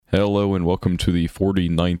Hello and welcome to the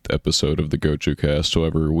 49th episode of the Gochu Cast.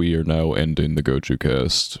 However, we are now ending the Gochu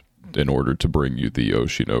Cast in order to bring you the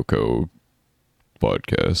Oshinoko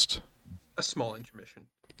podcast. A small intermission.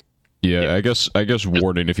 Yeah, I guess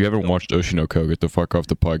warning, if you haven't watched Oshinoko, get the fuck off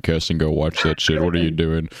the podcast and go watch that shit. What are you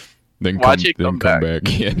doing? Then come back.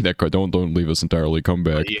 Yeah, don't leave us entirely. Come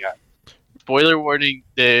back. Yeah. Spoiler warning,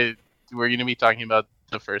 we're going to be talking about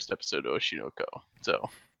the first episode of Oshinoko. So,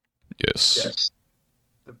 yes.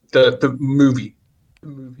 The movie.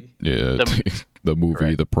 Yeah, the movie,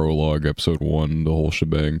 right. The prologue, episode 1, the whole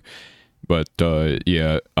shebang. But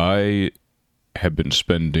yeah, I have been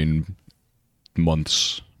spending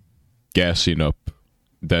months gassing up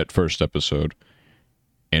that first episode,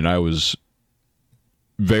 and I was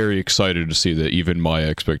very excited to see that even my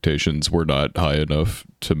expectations were not high enough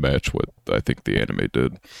to match what I think the anime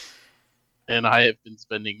did. And I have been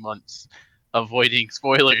spending months avoiding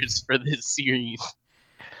spoilers for this series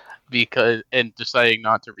and deciding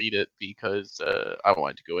not to read it because I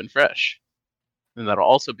wanted to go in fresh. And that'll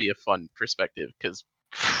also be a fun perspective because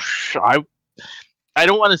I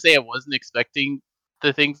don't want to say I wasn't expecting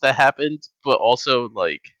the things that happened, but also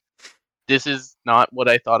like this is not what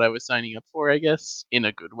I thought I was signing up for, I guess, in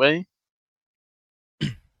a good way.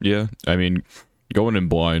 Yeah, I mean, going in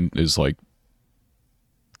blind is like,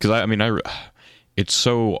 because it's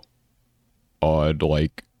so odd,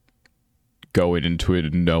 like going into it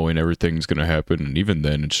and knowing everything's gonna happen, and even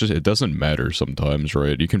then, it doesn't matter sometimes,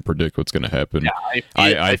 right? You can predict what's gonna happen. Yeah,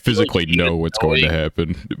 I physically like know what's going to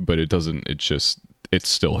happen, but it doesn't. It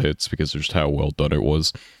still hits because of just how well done it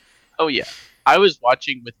was. Oh yeah, I was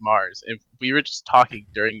watching with Mars, and we were just talking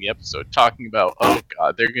during the episode, talking about, oh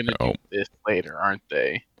god, they're gonna do this later, aren't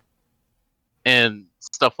they? And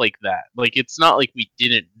stuff like that. Like, it's not like we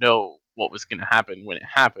didn't know what was gonna happen when it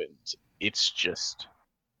happened. It's just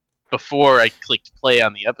before I clicked play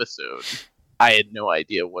on the episode, I had no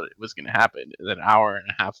idea what it was gonna happen. And then an hour and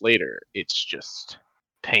a half later, it's just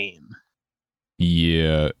pain.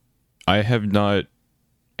 Yeah, I have not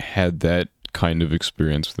had that kind of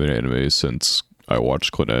experience with an anime since I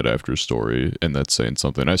watched Clannad After Story, and that's saying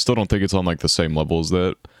something. I still don't think it's on like the same level as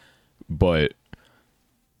that, but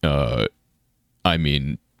I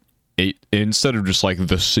mean, instead of just like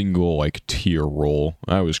the single like tear roll,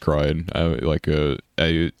 I was crying. I've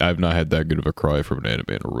not had that good of a cry from an anime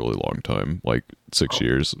in a really long time, like 6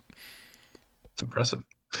 years. It's impressive.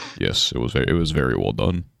 Yes, it was very well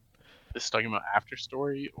done. This is talking about After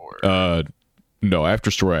Story, or no, After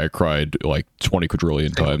Story I cried like 20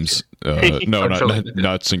 quadrillion times. No,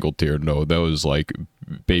 not single tear. No, that was like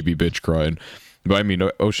baby bitch crying. But I mean,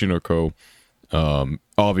 Oshinoko,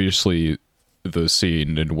 obviously the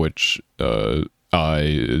scene in which I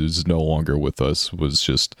is no longer with us was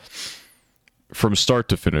just from start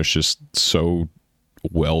to finish just so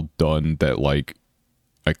well done that like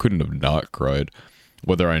I couldn't have not cried,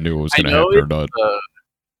 whether I knew it was going to happen or not.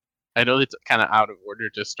 I know it's kind of out of order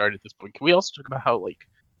to start at this point. Can we also talk about how like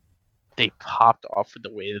they popped off with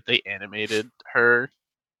the way that they animated her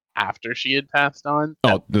after she had passed on?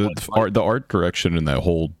 Oh, the art direction in that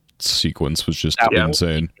whole sequence was just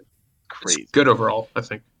insane. Crazy. It's good overall, I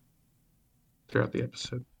think, throughout the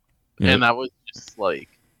episode. Yeah. And that was just like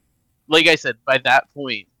I said, by that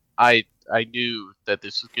point, I knew that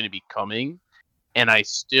this was going to be coming, and I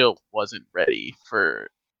still wasn't ready for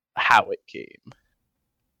how it came.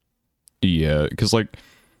 Yeah, because like,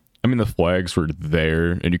 I mean, the flags were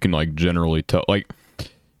there, and you can like generally tell. Like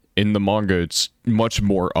in the manga, it's much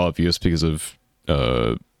more obvious because of.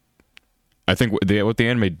 I think what the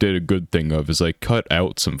anime did a good thing of is they cut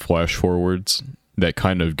out some flash forwards that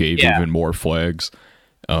kind of gave even more flags,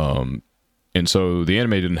 and so the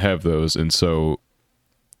anime didn't have those, and so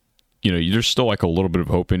there's still like a little bit of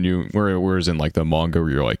hope in you. Whereas in like the manga,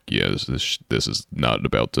 where you're like, yeah, this is not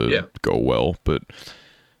about to go well, but.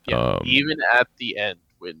 Yeah, even at the end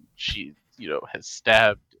when she, has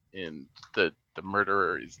stabbed and the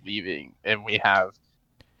murderer is leaving, and we have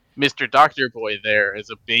Mr. Doctor Boy there as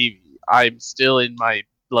a baby, I'm still in my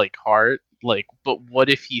heart but what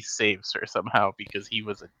if he saves her somehow because he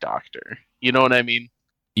was a doctor? You know what I mean?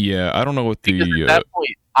 Yeah, I don't know what because at that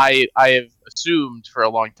point I have assumed for a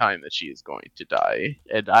long time that she is going to die,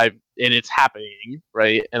 and it's happening,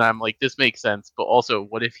 right? And I'm like, this makes sense, but also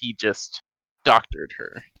what if he just doctored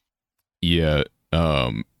her? Yeah,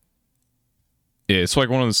 it's like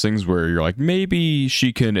one of those things where you're like, maybe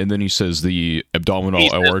she can, and then he says the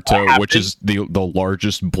abdominal aorta, which is the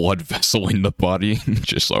largest blood vessel in the body.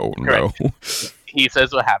 Just no. He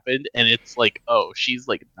says what happened, and it's like, oh, she's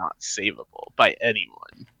like not savable by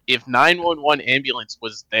anyone. If 911 ambulance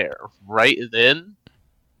was there right then,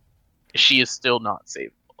 she is still not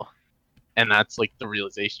savable. and that's like the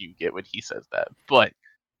realization you get when he says that. But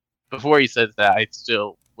before he says that, I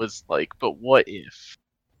still was like, but what if?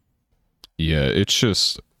 Yeah, it's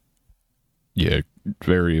just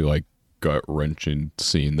very like gut wrenching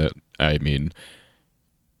scene that I mean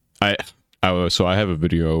so I have a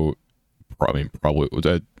video. I mean, probably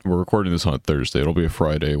we're recording this on Thursday. It'll be a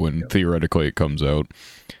Friday when theoretically it comes out.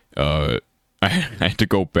 I had to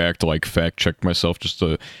go back to like fact check myself just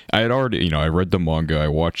to. I had already, I read the manga. I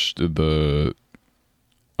watched the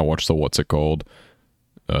what's it called,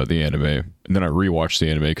 the anime, and then I rewatched the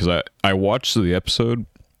anime because I watched the episode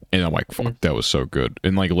and I'm like, fuck, that was so good.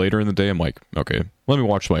 And like later in the day, I'm like, okay, let me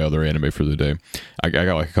watch my other anime for the day. I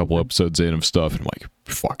got like a couple episodes in of stuff, and I'm like,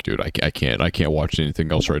 fuck, dude, I can't watch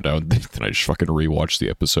anything else right now. And then I just fucking rewatch the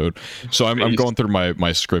episode. So I'm going through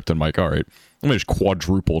my script, and I'm like, all right, let me just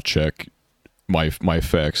quadruple check my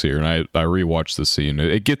facts here, and I rewatched the scene.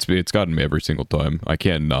 It gets me. It's gotten me every single time. I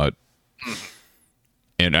can't not.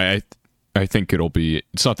 And I think it'll be.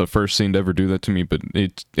 It's not the first scene to ever do that to me, but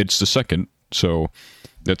it's the second. So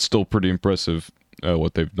that's still pretty impressive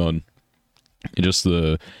what they've done. And just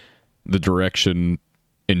the direction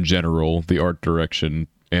in general, the art direction,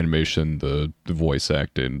 animation, the voice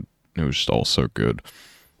acting, it was just all so good.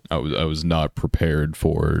 I was not prepared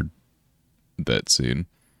for that scene.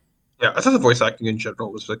 Yeah, I thought the voice acting in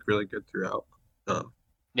general was like really good throughout. The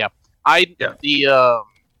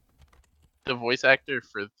voice actor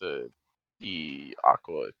for the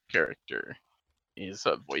Aqua character is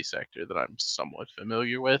a voice actor that I'm somewhat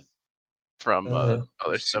familiar with from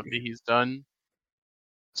other stuff that he's done.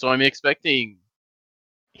 So I'm expecting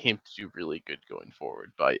him to do really good going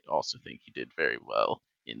forward, but I also think he did very well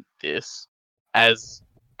in this as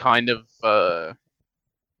kind of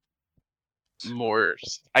more,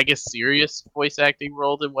 I guess, serious voice acting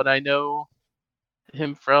role than what I know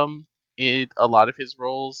him from. A lot of his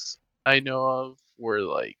roles I know of were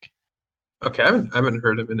like, okay, I haven't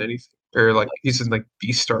heard him in anything, or like he's in like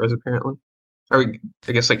Beastars apparently.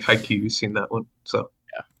 I guess like Haikyuu, you've seen that one, so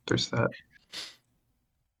yeah, there's that.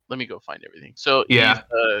 let me go find everything. So Yeah.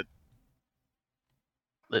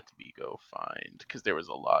 let me go find, because there was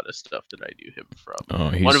a lot of stuff that I knew him from.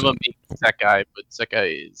 Oh, One of them being Sekai, but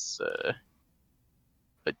Sekai is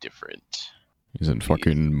a different. He's in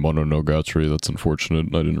fucking Mononogatari. That's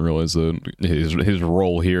unfortunate. I didn't realize that his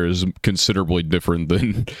role here is considerably different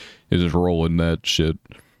than his role in that shit.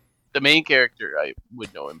 The main character I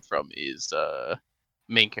would know him from is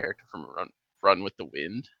main character from Run with the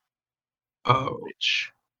Wind.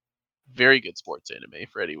 Which very good sports anime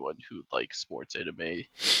for anyone who likes sports anime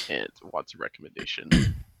and wants a recommendation.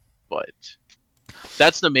 But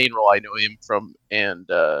that's the main role I know him from, and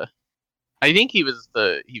I think he was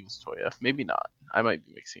Toya. Maybe not. I might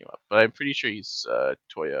be mixing him up, but I'm pretty sure he's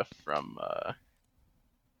Toya from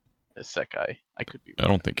Sekai. I could be wrong. I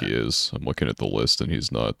don't think he is. I'm looking at the list, and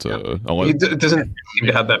he's not. He doesn't seem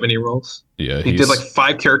to have that many roles. Yeah, he did like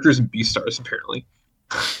 5 characters in Beastars apparently.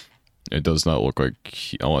 It does not look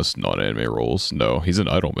like unless non-anime roles. No, he's an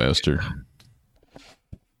Idolmaster,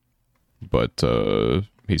 but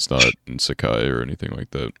he's not in Sekai or anything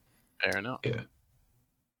like that. Fair enough. Yeah.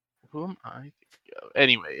 Who am I thinking of?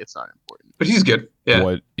 Anyway, it's not important. But he's good. Yeah.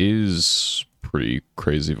 What is pretty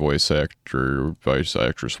crazy voice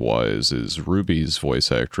actress wise is Ruby's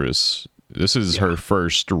voice actress. This is her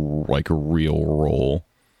first like real role.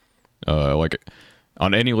 Like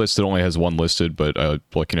on any list it only has one listed, but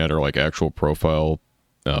looking at her like actual profile,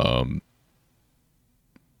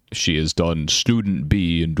 she has done Student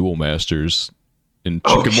B in Duel Masters. In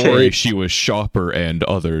Chikamori, she was Shopper and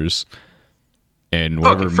others. And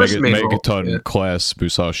whatever Megaton class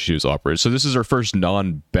Musashi she was operating. So this is her first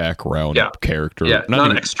non-background character. Yeah,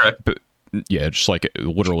 not an extra. But, yeah, just like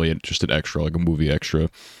literally just an extra, like a movie extra.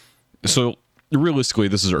 So realistically,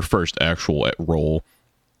 this is her first actual role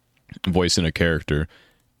voicing a character.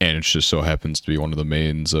 And it just so happens to be one of the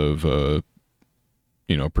mains of,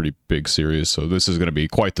 pretty big series. So this is going to be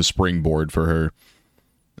quite the springboard for her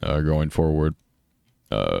going forward.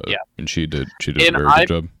 And she did a very good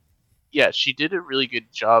job. Yeah, she did a really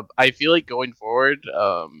good job. I feel like going forward,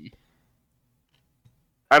 I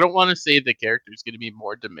don't want to say the character is going to be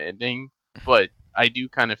more demanding, but I do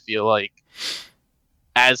kind of feel like,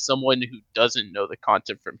 as someone who doesn't know the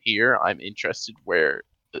content from here, I'm interested where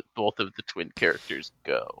both of the twin characters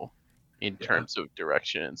go in terms of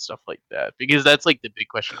direction and stuff like that. Because that's like the big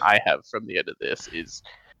question I have from the end of this is,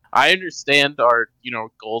 I understand our,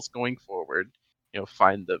 goals going forward.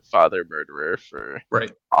 Find the father murderer for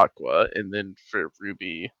Aqua, and then for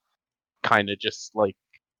Ruby, kind of just like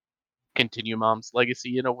continue Mom's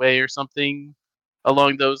legacy in a way or something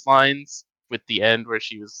along those lines. with the end where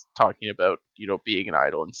she was talking about, being an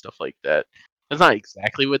idol and stuff like that. That's not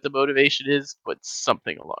exactly what the motivation is, but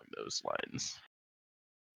something along those lines.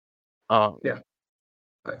 Yeah.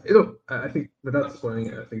 I think without spoiling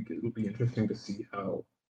it, I think it will be interesting to see how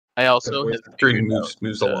I also the have voice figured acting out,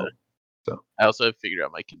 moves along. So I also have figured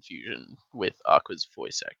out my confusion with Aqua's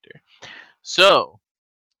voice actor. So,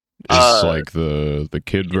 It's like the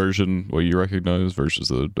kid version, what you recognize, versus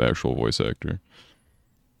the actual voice actor.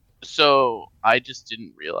 So I just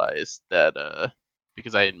didn't realize that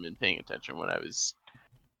because I hadn't been paying attention when I was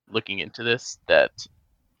looking into this, that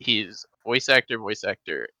he's voice actor,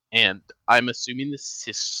 and I'm assuming his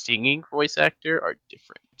singing voice actor are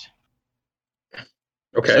different.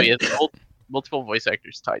 So he has multiple voice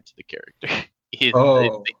actors tied to the character. It's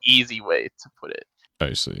the easy way to put it.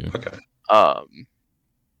 I see. Okay.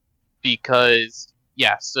 Because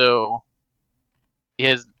so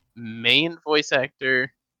his main voice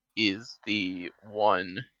actor is the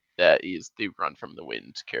one that is the Run from the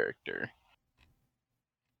Wind character.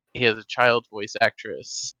 He has a child voice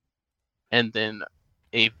actress, and then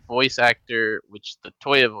a voice actor, which the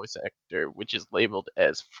Toya voice actor, which is labeled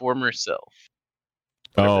as former self.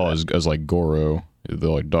 Oh, as like Goro, the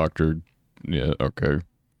like doctor. Yeah, okay.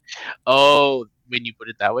 Oh, when you put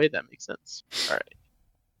it that way, that makes sense. All right.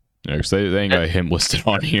 Yeah, because they ain't got him listed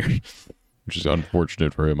on here, which is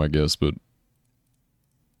unfortunate for him, I guess. But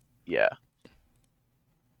yeah.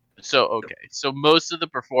 So so most of the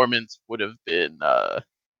performance would have been the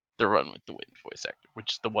Run with the Wind voice actor,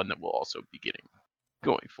 which is the one that we'll also be getting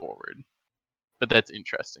going forward. But that's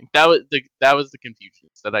interesting. That was the confusion,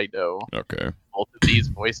 that I know both of these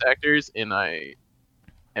voice actors, and I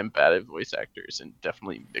am bad at voice actors and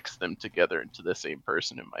definitely mix them together into the same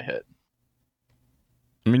person in my head.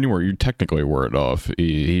 I mean, you technically were it off.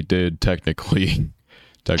 He did technically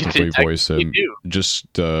voice him just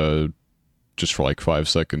for like 5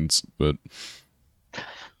 seconds, but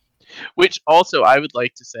which also I would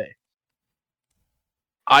like to say,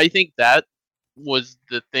 I think that was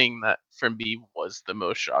the thing that for me was the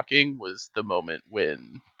most shocking, was the moment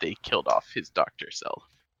when they killed off his doctor self.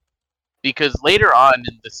 Because later on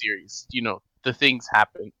in the series, the things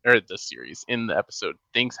happen, or in the episode,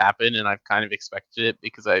 things happen, and I've kind of expected it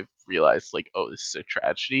because I've realized, like, oh, this is a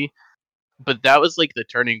tragedy. But that was like the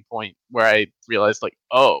turning point where I realized, like,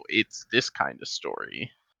 oh, it's this kind of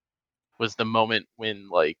story. Was the moment when,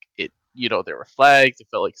 like, it, there were flags, it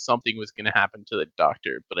felt like something was going to happen to the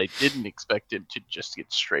doctor, but I didn't expect him to just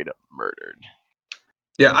get straight up murdered.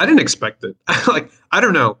 Yeah, I didn't expect it. Like, I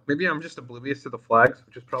don't know. Maybe I'm just oblivious to the flags,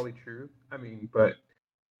 which is probably true. I mean, but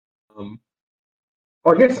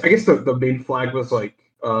I guess the main flag was like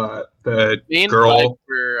the main girl.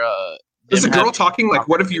 Is the girl talking like,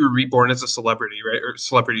 "What if you were reborn as a celebrity, right, or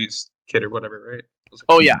celebrity's kid, or whatever, right?" Like,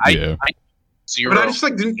 oh yeah, yeah. But I just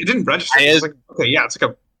like it didn't register. It's like, okay, yeah, it's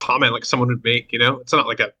like a comment like someone would make. It's not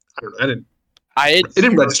like I don't know. It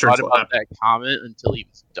didn't register about that comment until he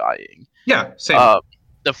was dying. Yeah, same.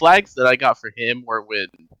 The flags that I got for him were when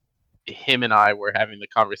him and I were having the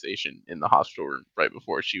conversation in the hospital room right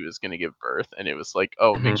before she was going to give birth, and it was like,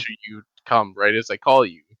 oh, make sure you come right as I call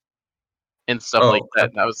you, and stuff like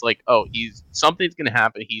that. And I was like, oh, something's going to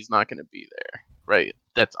happen. He's not going to be there, right?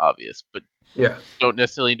 That's obvious, but don't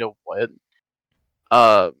necessarily know what.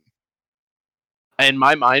 And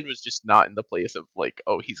my mind was just not in the place of like,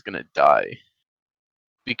 oh, he's going to die,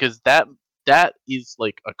 because that is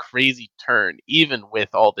like a crazy turn, even with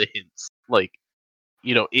all the hints. Like,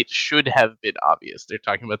 it should have been obvious. They're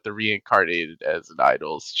talking about the reincarnated as an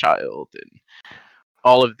idol's child and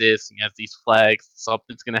all of this. He has these flags.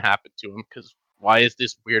 Something's going to happen to him, because why is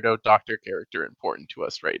this weirdo doctor character important to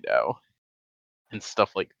us right now? And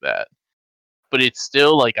stuff like that. But it's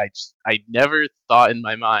still like, I never thought in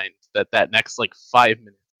my mind that next like 5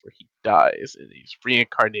 minutes where he dies and he's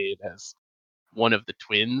reincarnated as one of the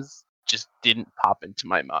twins just didn't pop into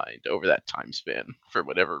my mind over that time span for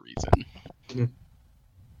whatever reason. Mm-hmm.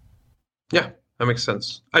 Yeah, that makes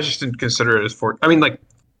sense. I just didn't consider it as I mean, like,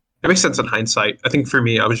 it makes sense in hindsight. I think for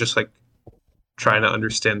me, I was just like trying to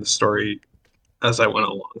understand the story as I went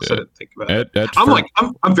along, so I didn't think about it.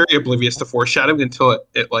 I'm very oblivious to foreshadowing until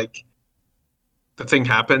it like the thing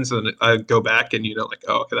happens, and I go back and like,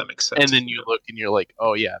 oh, okay, that makes sense. And then you look and you're like,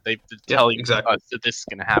 oh yeah, they've been telling us that this is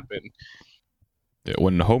gonna happen. Yeah,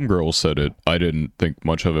 when Homegirl said it, I didn't think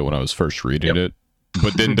much of it when I was first reading it.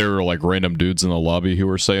 But then there were like random dudes in the lobby who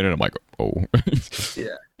were saying it. I'm like, oh,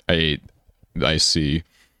 yeah, I see.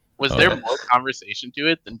 Was there more conversation to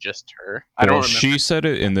it than just her? I don't remember. She said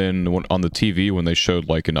it, and then on the TV when they showed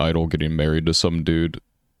like an idol getting married to some dude,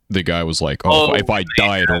 the guy was like, Oh, if I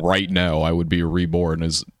died right now, I would be reborn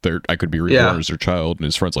I could be reborn as their child, and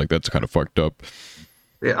his friend's like, that's kind of fucked up.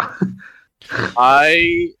 Yeah.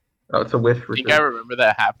 It's a wish for I think sure. I remember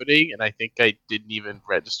that happening, and I think I didn't even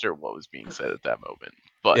register what was being said at that moment.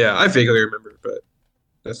 But yeah, I vaguely remember, but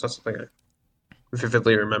that's not something I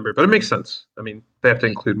vividly remember. But it makes sense. I mean, they have to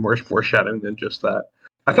include more foreshadowing than just that.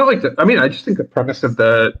 I felt like I just think the premise of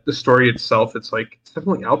the story itself, it's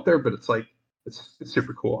definitely out there, but it's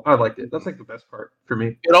super cool. I liked it. That's the best part for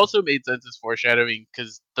me. it also made sense as foreshadowing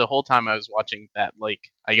because the whole time I was watching that,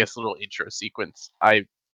 I guess, little intro sequence, I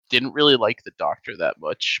didn't really like the Doctor that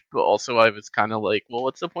much, but also I was kind of like, well,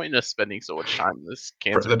 what's the point of spending so much time in this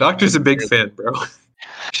cancer? Bro, the Doctor's a big fan, bro.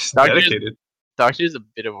 Just dedicated. Doctor's a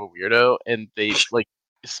bit of a weirdo, and they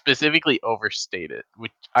specifically overstate it,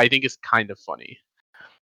 which I think is kind of funny.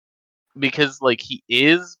 Because he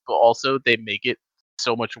is, but also they make it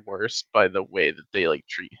so much worse by the way that they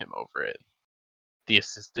treat him over it. The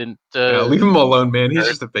assistant, leave him alone, man. He's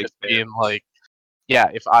just a big fan. Being yeah,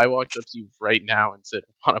 if I walked up to you right now and said,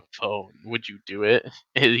 "Want a phone? Would you do it?"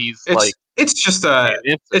 And he's it's just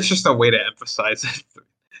a way to emphasize it.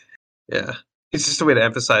 Yeah, it's just a way to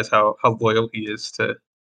emphasize how loyal he is to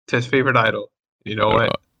his favorite idol. You know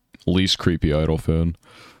what? Least creepy idol fan.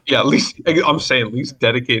 Yeah, least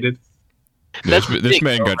dedicated. This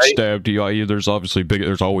man got stabbed. There's obviously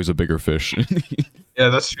there's always a bigger fish. Yeah,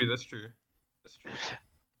 that's true.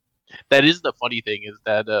 That is the funny thing, is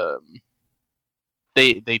that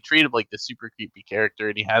they treat him like the super creepy character,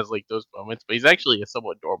 and he has those moments, but he's actually a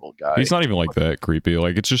somewhat normal guy. He's not even that creepy.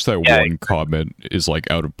 It's just that one comment is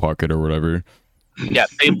out of pocket or whatever. Yeah,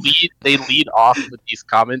 they lead off with these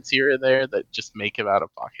comments here and there that just make him out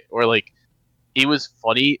of pocket. Or it was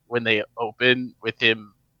funny when they open with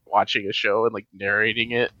him watching a show and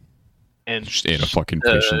narrating it, and just in a fucking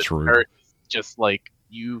patient's room. Just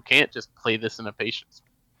you can't just play this in a patient's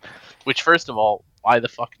room. Which, first of all, why the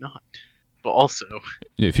fuck not? But also,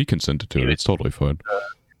 yeah, if he consented to it, it's totally fine.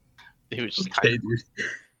 It was just kind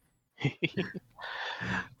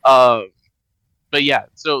of... but yeah,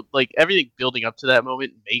 so everything building up to that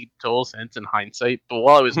moment made total sense in hindsight. But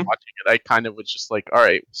while I was watching it, I kind of was just all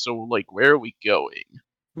right, so where are we going?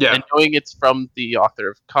 Yeah. And knowing it's from the author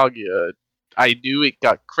of Kaguya, I knew it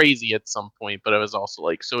got crazy at some point, but I was also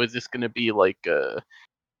so is this going to be a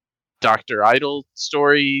Dr. Idol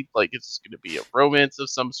story? Is this going to be a romance of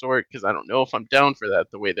some sort? Because I don't know if I'm down for that,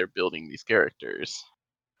 the way they're building these characters.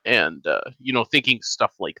 And, thinking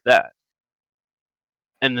stuff like that.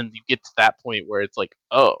 And then you get to that point where it's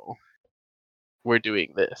oh, we're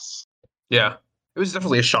doing this. Yeah. It was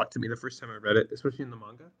definitely a shock to me the first time I read it, especially in the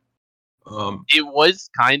manga. It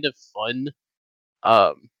was kind of fun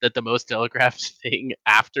that the most telegraphed thing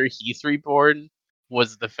after he's reborn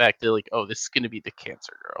was the fact that oh, this is going to be the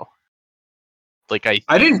cancer girl.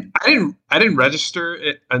 I didn't register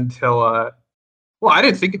it until I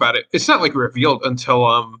didn't think about it. It's not revealed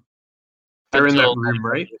until they're in that room,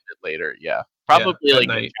 right? Later, yeah. Probably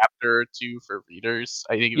a chapter or two for readers.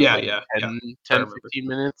 I think it was 10, 15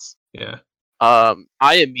 minutes. Yeah. I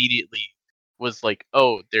immediately was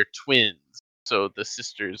oh, they're twins, so the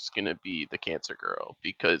sister's gonna be the cancer girl,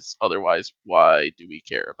 because otherwise, why do we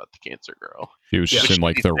care about the cancer girl? He was just in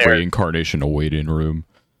the reincarnation awaiting room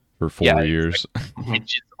for 4 years. Exactly.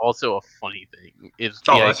 Which is also a funny thing.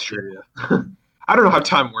 That's true. Yeah. I don't know how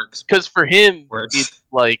time works. Because for him, it's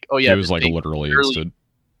oh yeah, it was literally instant.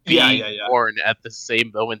 Yeah. Born at the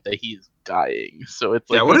same moment that he's dying. So it's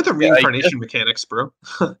what are the reincarnation mechanics, bro?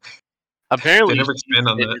 Apparently, they never expand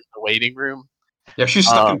on that. In the waiting room. Yeah, she's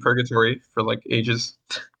stuck in purgatory for ages.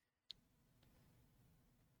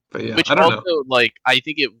 But yeah, which I don't know. I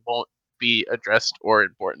think it won't be addressed or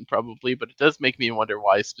important probably, but it does make me wonder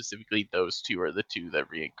why specifically those two are the two that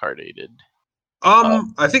reincarnated.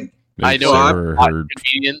 I think I know they were her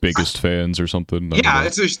biggest fans or something. Yeah,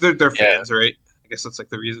 it's just they're fans, right? I guess that's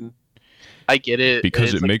the reason. I get it,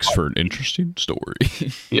 because it makes for an interesting story.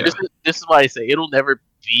 Yeah, this is why I say it'll never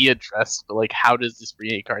be addressed. But how does this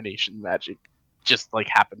reincarnation magic just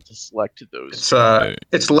happen to select those?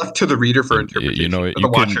 It's left to the reader for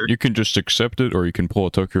interpretation. You can just accept it, or you can pull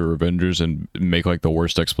a Tokyo Revengers and make the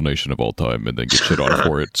worst explanation of all time, and then get shit on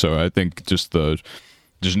for it. So I think just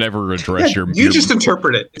never address your. You just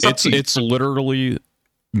interpret it. It's literally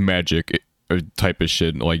magic type of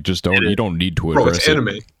shit. Just don't. You don't need to address it's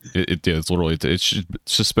anime. It's literally. It's just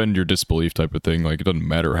suspend your disbelief type of thing. It doesn't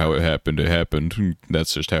matter how it happened. It happened.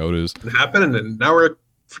 That's just how it is. It happened, and now we're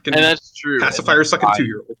freaking. And that's true. Pacifier sucking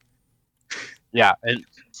 2-year-old. Yeah, and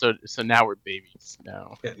so now we're babies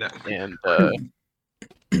now. Yeah, now. And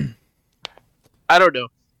I don't know.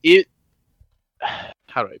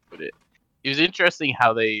 how do I put it? It was interesting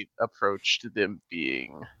how they approached them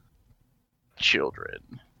being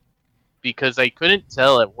children, because I couldn't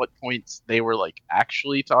tell at what points they were like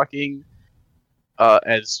actually talking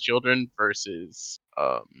as children versus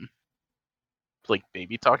like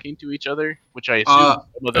baby talking to each other, which I assume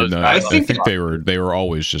some of those And I dialogues. I think think they were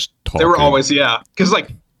always just talking. they were always because like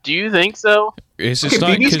Do you think so? It's okay, just not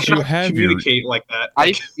babies because you cannot have your. communicate like that. I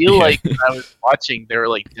Like, feel Yeah. like when I was watching, there were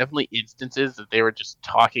like definitely instances that they were just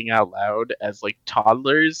talking out loud as like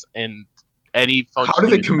toddlers, and any how do functioning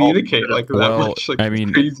they adult communicate could've- like that Well, much? Like, I it's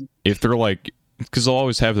mean, crazy. if they're like, because they'll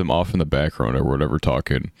always have them off in the background or whatever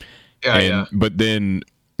talking, Yeah, yeah. but then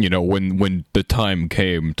when the time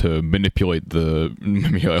came to manipulate the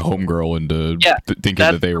homegirl into Yeah, thinking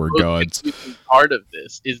That's that they the were most gods. confusing part of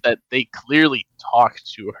this is that they clearly talk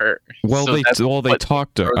to her. Well, So that's they what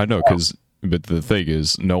talked to. throws I know me off. because, but the thing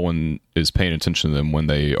is, no one is paying attention to them when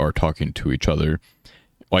they are talking to each other.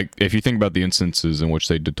 Like if you think about the instances in which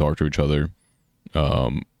they did talk to each other,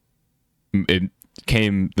 it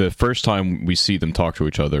came the first time we see them talk to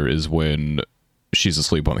each other is when she's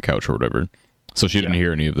asleep on the couch or whatever, so she didn't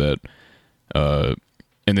hear any of that.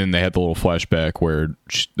 And then they had the little flashback where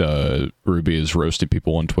Ruby is roasting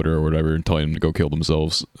people on Twitter or whatever and telling them to go kill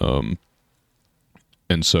themselves.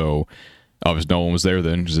 And so obviously no one was there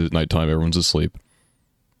then because it's nighttime, everyone's asleep.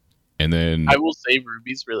 And then I will say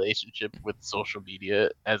Ruby's relationship with social media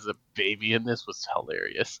as a baby in this was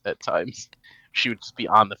hilarious at times. She would just be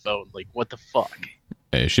on the phone like, what the fuck?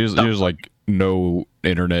 hey, she was like no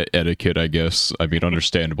internet etiquette, I guess. I mean,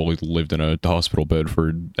 understandable. He lived in a hospital bed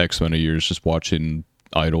for X amount of years just watching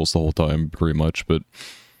idols the whole time, pretty much. But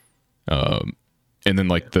and then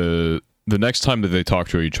like the next time that they talk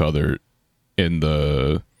to each other is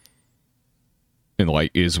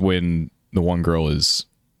when the one girl is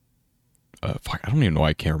fuck, I don't even know why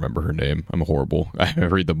I can't remember her name. I'm horrible. I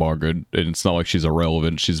read the manga and it's not like she's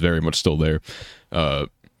irrelevant. She's very much still there. But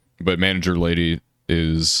manager lady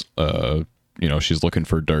is she's looking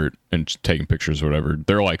for dirt and taking pictures or whatever.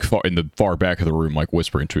 They're like in the far back of the room, like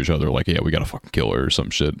whispering to each other, like, yeah, we gotta fucking kill her or some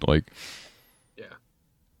shit. Like,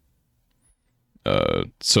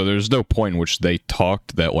 so there's no point in which they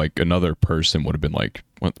talked that like another person would have been like,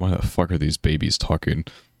 why the fuck are these babies talking?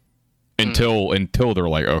 Until they're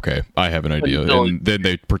like, okay, I have an idea, and then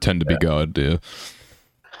they pretend to be God. Yeah.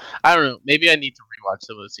 I don't know. Maybe I need to rewatch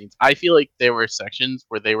some of the scenes. I feel like there were sections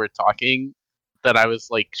where they were talking that I was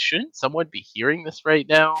like, shouldn't someone be hearing this right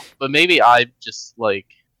now? But maybe I'm just like,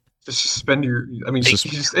 Just suspend your. I mean,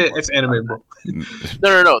 it's anime, bro.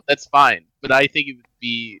 no, that's fine. But I think it would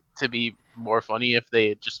be more funny if they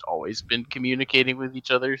had just always been communicating with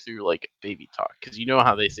each other through like baby talk, because you know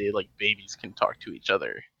how they say like babies can talk to each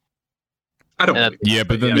other. I don't. Believe Yeah, that,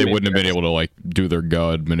 but then they maybe wouldn't have been that's- able to like do their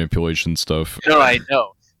God manipulation stuff. No, I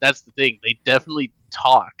know. That's the thing. They definitely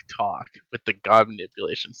talk with the god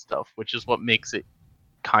manipulation stuff, which is what makes it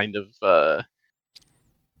kind of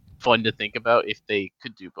fun to think about if they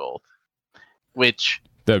could do both. Which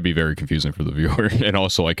That would be very confusing for the viewer, and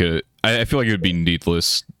also like I feel like it would be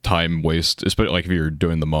needless time waste, especially like if you're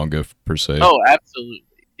doing the manga per se. oh, absolutely.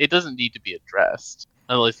 It doesn't need to be addressed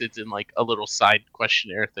unless it's in like a little side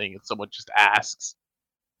questionnaire thing and someone just asks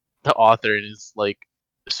the author and is like,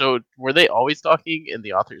 so were they always talking? And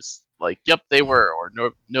the author's like, yep, they were, or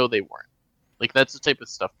no, they weren't. Like that's the type of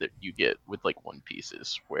stuff that you get with like One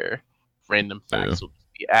Pieces, where random facts will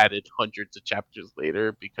just be added hundreds of chapters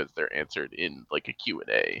later because they're answered in like a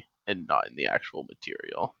Q&A and not in the actual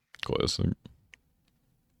material. Classic.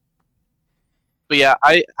 But yeah,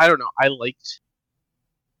 I don't know. I liked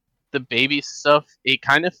the baby stuff. It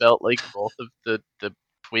kind of felt like both of the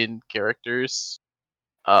twin characters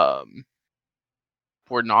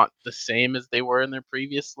were not the same as they were in their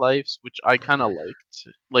previous lives, which I kind of liked.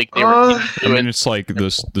 Like they were. I mean, it's like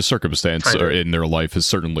the circumstance Kind of. in their life has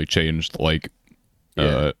certainly changed. Like,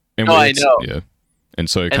 Yeah. and No, I it's- know. Yeah, and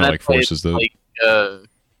so it And kind of that's like why forces it's the. like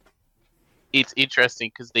it's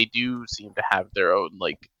interesting because they do seem to have their own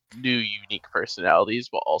like new unique personalities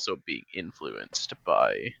while also being influenced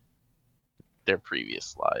by their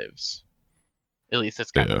previous lives. At least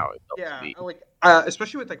that's kind of how it felt to me. like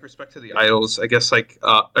especially with like respect to the idols, I guess like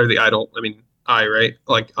or the idol. I mean, right?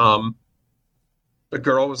 Like the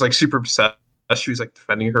girl was like super obsessed. She was like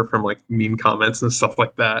defending her from like meme comments and stuff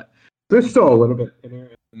like that. There's still a little bit in there.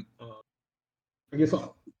 And, I guess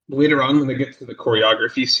later on when they get to the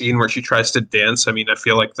choreography scene where she tries to dance, I mean, I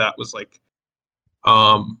feel like that was like,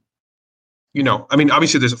 I mean,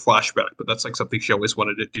 obviously there's a flashback, but that's like something she always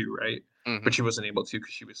wanted to do, right? Mhm. But she wasn't able to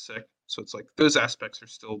because she was sick. So it's like those aspects are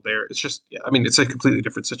still there. It's just, yeah, I mean, it's a completely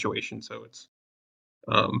different situation. So it's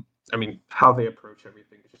I mean, how they approach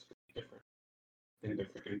everything is just different. And they're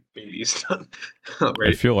freaking babies, I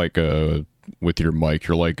right? feel like with your mic,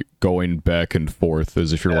 you're like going back and forth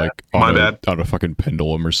as if you're like My bad. on a fucking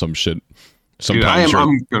pendulum or some shit. Dude,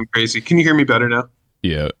 I'm going crazy. Can you hear me better now?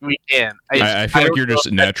 Yeah, We can. I feel like you're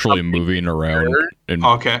just naturally moving around. And,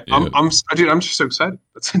 okay, yeah. dude, I'm just so excited.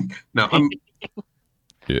 No,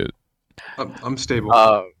 Yeah. I'm stable.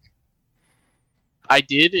 I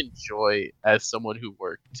did enjoy, as someone who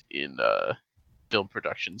worked in film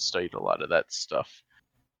production, studied a lot of that stuff.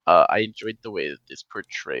 I enjoyed the way that this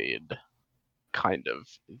portrayed kind of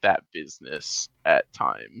that business at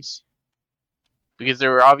times, because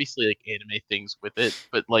there were obviously like anime things with it,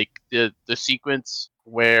 but like the sequence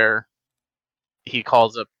where he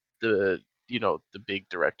calls up the the big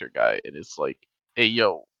director guy and is like, "Hey,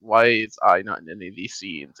 yo, why is I not in any of these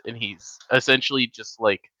scenes?" And he's essentially just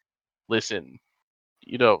like, "Listen,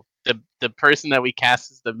 the person that we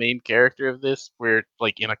cast as the main character of this, we're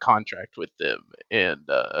like in a contract with them, and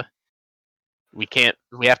we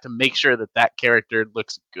have to make sure that that character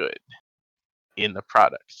looks good in the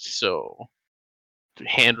product." So the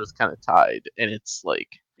hand was kind of tied, and it's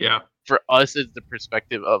like, yeah, for us as the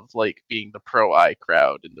perspective of like being the pro eye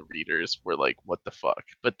crowd and the readers, we're like, what the fuck?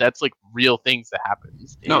 But that's like real things that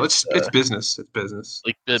happens. No, it's business. It's business.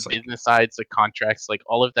 Like the it's business sides, the contracts, like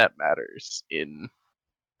all of that matters in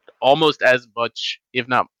almost as much, if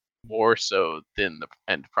not more so, than the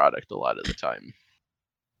end product a lot of the time.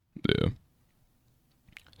 Yeah.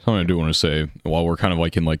 Something I do want to say, while we're kind of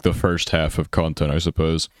like in like the first half of content, I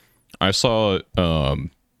suppose, I saw,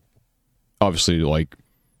 obviously, like,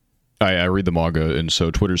 I read the manga, and so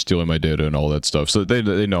Twitter's stealing my data and all that stuff, so they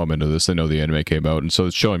know I'm into this, they know the anime came out, and so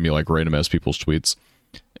it's showing me like random ass people's tweets,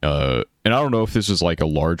 and I don't know if this is like a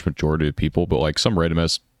large majority of people, but like some random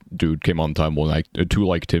ass dude came on time one night, to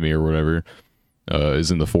like Timmy or whatever, is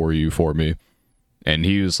in the For You for me, and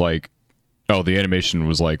he was like, oh, the animation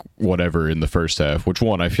was like whatever in the first half, which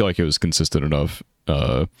one, I feel like it was consistent enough,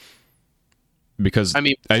 because I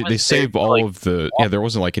mean, they saved all like, of the there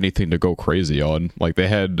wasn't like anything to go crazy on. Like they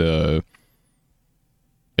had in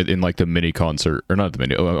like the mini concert, or not the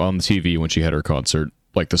mini, on the TV when she had her concert,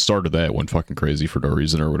 like the start of that went fucking crazy for no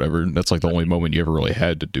reason or whatever. That's like the only moment you ever really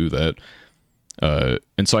had to do that,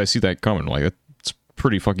 and so I see that coming, like it's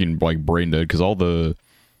pretty fucking like brain dead, because all the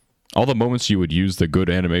moments you would use the good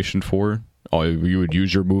animation for, all you would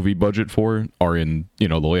use your movie budget for, are in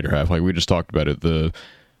the later half. Like we just talked about it, the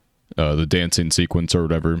dancing sequence or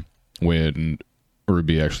whatever, when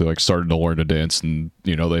Ruby actually like started to learn to dance, and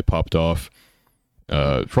they popped off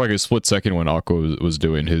for like a split second when Aqua was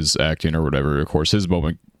doing his acting or whatever. Of course, his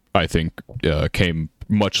moment, I think, came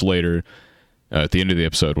much later, at the end of the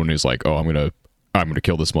episode, when he's like, oh, I'm gonna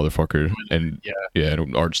kill this motherfucker, and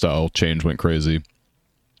and art style change went crazy.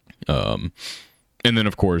 And then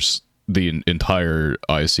of course the entire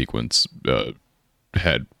eye sequence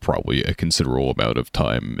had probably a considerable amount of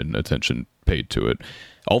time and attention paid to it.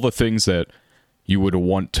 All the things that you would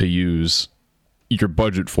want to use your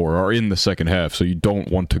budget for are in the second half, so you don't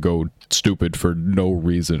want to go stupid for no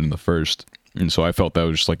reason in the first. And so I felt that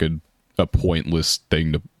was just like a pointless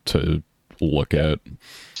thing to look at.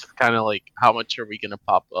 Just kind of like, how much are we going to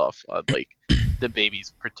pop off on like the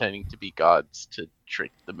babies pretending to be gods to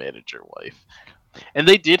trick the manager wife? And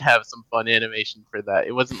they did have some fun animation for that.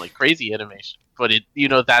 It wasn't like crazy animation, but it,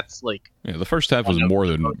 that's like, the first half was more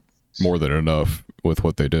than enough with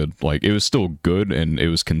what they did. Like, it was still good and it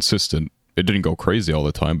was consistent. It didn't go crazy all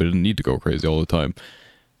the time, but it didn't need to go crazy all the time.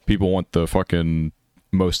 People want the fucking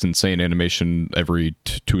most insane animation every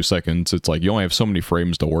 2 seconds. It's like, you only have so many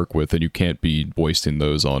frames to work with, and you can't be wasting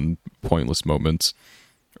those on pointless moments.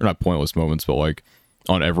 Or not pointless moments, but like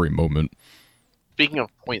on every moment. Speaking of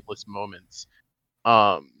pointless moments,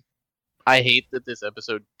 I hate that this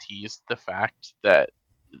episode teased the fact that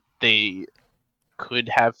they could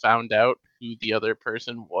have found out who the other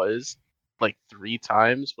person was like 3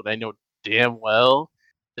 times, but I know damn well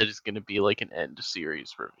that it's going to be like an end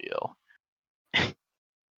series reveal.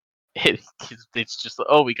 It's just,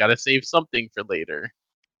 oh, we got to save something for later.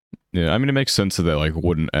 Yeah, I mean, it makes sense that they like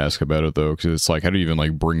wouldn't ask about it though, because it's like, how do you even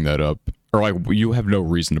like bring that up? Or like, you have no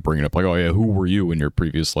reason to bring it up. Like, oh yeah, who were you in your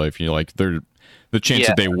previous life? And you're like, the chance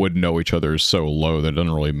that they would know each other is so low that it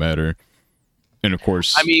doesn't really matter. And of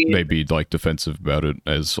course, they'd be like defensive about it,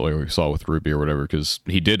 as like we saw with Ruby or whatever, because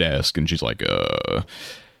he did ask, and she's like,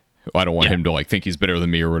 I don't want him to like think he's better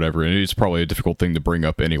than me or whatever. And it's probably a difficult thing to bring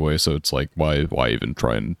up anyway, so it's like, why even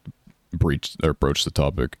try and broach the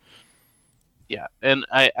topic? Yeah, and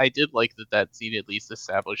I did like that scene at least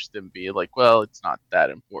established them being like, well, it's not that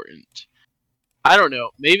important. I don't know.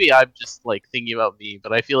 Maybe I'm just like thinking about me,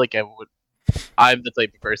 but I feel like I'm the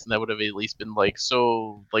type of person that would have at least been like,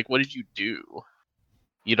 so like, what did you do?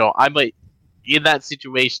 You know, I might in that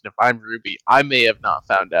situation if I'm Ruby, I may have not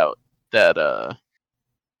found out that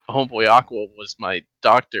Homeboy Aqua was my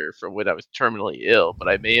doctor from when I was terminally ill, but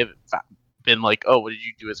I may have been like, oh, what did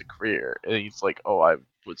you do as a career? And he's like, oh, I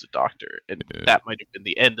was a doctor, and that might have been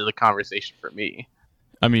the end of the conversation for me.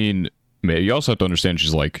 I mean, you also have to understand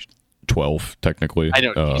she's like 12 technically. I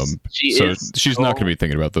know. She's not going to be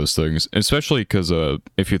thinking about those things, especially because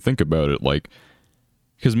if you think about it, like,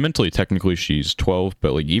 because mentally, technically, she's 12,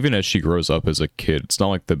 but like even as she grows up as a kid, it's not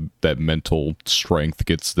like that mental strength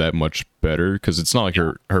gets that much better, because it's not like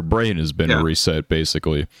her brain has been reset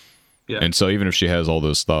basically. Yeah. And so even if she has all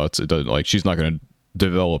those thoughts, it doesn't, like, she's not going to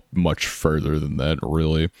develop much further than that,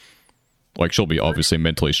 really. Like, she'll be obviously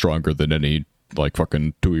mentally stronger than any like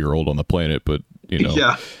fucking 2-year-old on the planet, but you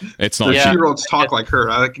know, it's not. 2-year-olds talk like her.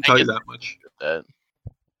 I can tell you that much.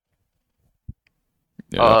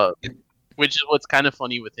 Which is what's kind of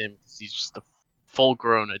funny with him, because he's just a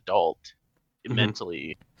full-grown adult,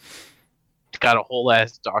 mentally. Got a whole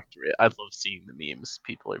ass doctorate. I love seeing the memes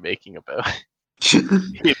people are making about him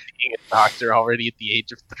being a doctor already at the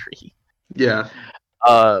age of 3. Yeah.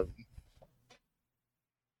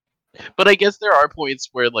 But I guess there are points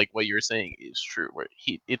where, like, what you're saying is true, where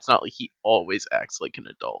it's not like he always acts like an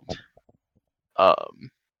adult. To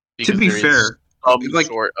be fair, some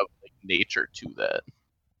sort of like nature to that.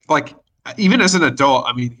 Like, even as an adult,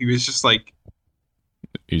 I mean, he was just like,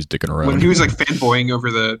 he's dicking around when he was like fanboying over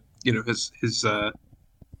the, you know,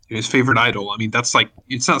 his favorite idol. I mean, that's like,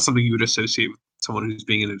 it's not something you would associate with someone who's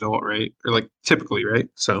being an adult, right? Or like typically, right?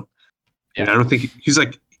 So, yeah, I don't think he's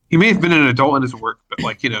like, he may have been an adult in his work, but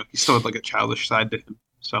like, you know, he still had like a childish side to him.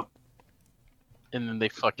 So, and then they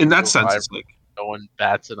fucking in that sense, it's like no one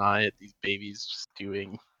bats an eye at these babies just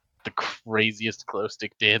doing the craziest glow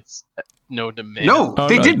stick dance known to man. No,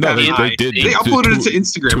 they did bat an eye. They uploaded it to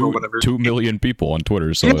Instagram or whatever. 2 million people on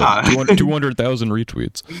Twitter, so 200,000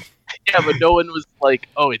 retweets. Yeah, but no one was like,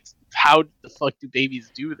 "Oh, it's how the fuck do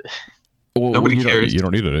babies do this?" Well, nobody cares. You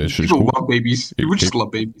don't need it. People love babies. People just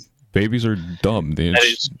love babies. Babies are dumb.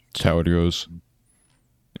 That's how it goes.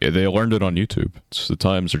 Yeah, they learned it on YouTube. The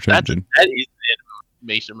times are changing. That is the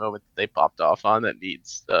animation moment that they popped off on that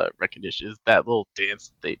needs recognition. Is that little dance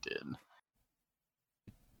that they did.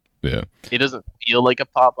 Yeah. It doesn't feel like a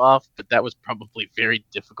pop off, but that was probably very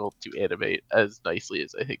difficult to animate as nicely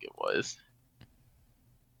as I think it was.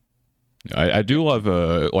 I do love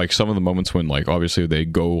like some of the moments when, like, obviously they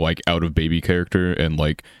go like out of baby character and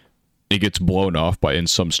like it gets blown off by, in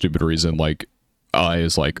some stupid reason, like I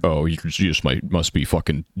is like, oh, you just must be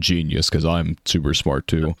fucking genius because I'm super smart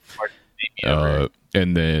too. And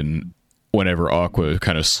then whenever Aqua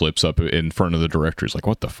kind of slips up in front of the director, he's like,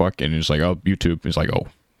 what the fuck? And he's like, oh, YouTube. He's like, oh,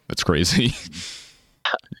 that's crazy.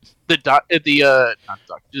 The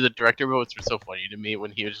director moments were so funny to me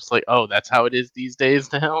when he was just like, oh, that's how it is these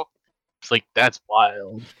days now. It's like, that's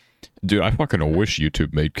wild. Dude, I fucking wish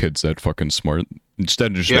YouTube made kids that fucking smart.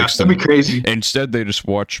 Instead, just makes them, that'd be crazy. Instead, they just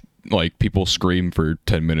watch like people scream for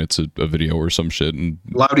 10 minutes a video or some shit, and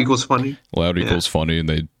loud equals funny. Loud equals funny,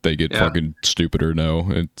 and they get fucking stupider now.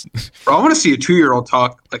 Bro, I want to see a 2-year-old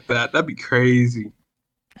talk like that. That'd be crazy.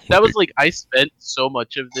 That was like, I spent so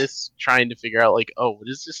much of this trying to figure out, like, oh, what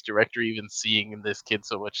is this director even seeing in this kid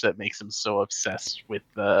so much that makes him so obsessed with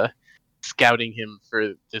scouting him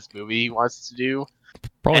for this movie he wants to do.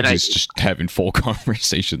 Probably just having full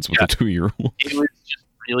conversations with a 2-year-old. It was just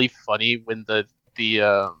really funny when the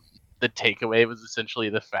takeaway was essentially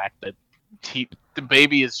the fact that the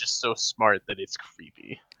baby is just so smart that it's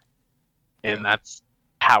creepy, and that's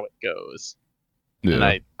how it goes. Yeah.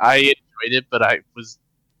 And I enjoyed it, but I was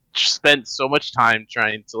spent so much time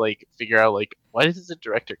trying to like figure out like, why does the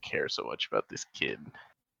director care so much about this kid?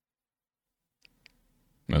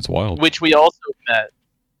 That's wild. Which we also met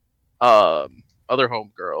other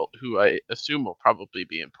homegirl who I assume will probably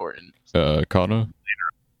be important. Kana?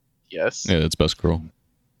 Yes. Yeah, that's best girl.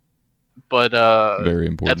 But very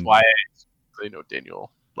important. That's why I know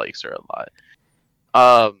Daniel likes her a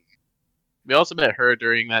lot. We also met her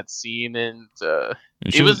during that scene, and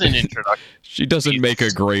it was an introduction. She doesn't make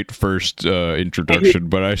a great first introduction,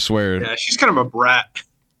 but I swear. Yeah, she's kind of a brat.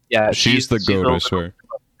 Yeah, she's the goat, I swear.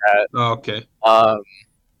 Oh, okay.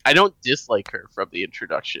 I don't dislike her from the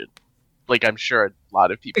introduction. Like, I'm sure a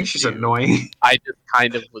lot of people I think she's do. annoying. I just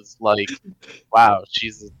kind of was like, wow,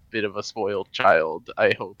 she's a bit of a spoiled child.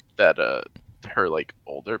 I hope that her, like,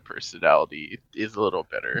 older personality is a little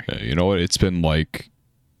better. Yeah, you know what? It's been, like,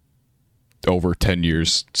 over 10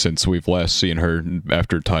 years since we've last seen her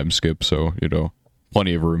after time skip, so, you know.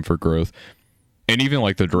 plenty of room for growth. And even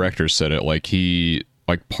like the director said it, like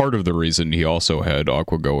part of the reason he also had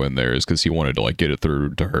Aqua go in there is because he wanted to like get it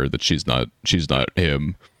through to her that she's not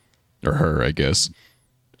him or her, I guess.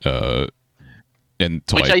 And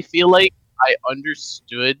to, which like, I feel like I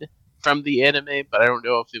understood from the anime, but I don't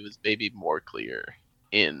know if it was maybe more clear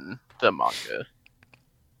in the manga.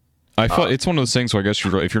 I feel it's one of those things where I guess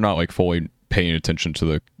if you're not like fully paying attention to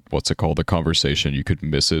the conversation, you could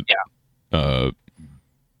miss it. Yeah.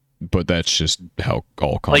 But that's just how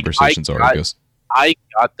all conversations are, I guess. I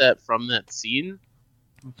got that from that scene,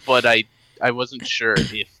 but I wasn't sure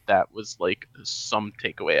if that was like some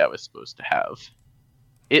takeaway I was supposed to have.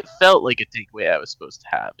 It felt like a takeaway I was supposed to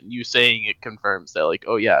have, and you saying it confirms that, like,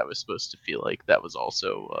 oh yeah, I was supposed to feel like that was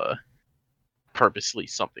also purposely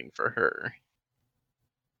something for her.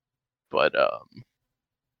 But I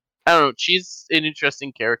don't know. She's an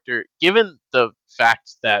interesting character, given the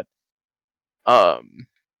fact that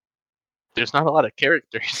there's not a lot of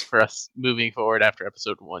characters for us moving forward after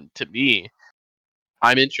episode 1. To me,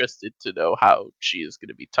 I'm interested to know how she is going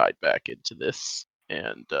to be tied back into this,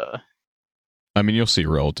 and I mean, you'll see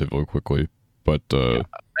relatively quickly, but I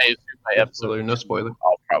assume by episode no spoiler. 2,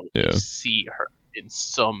 I'll probably Yeah. see her in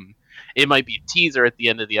some. It might be a teaser at the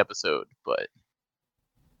end of the episode, but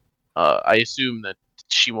I assume that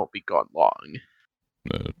she won't be gone long.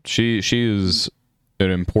 She is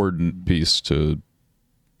an important piece to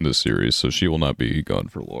this series, so she will not be gone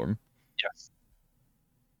for long. Yes.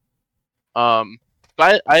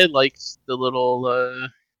 But I liked the little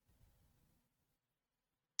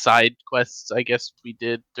side quests, I guess, we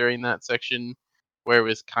did during that section, where it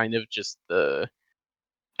was kind of just the,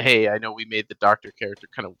 hey, I know we made the doctor character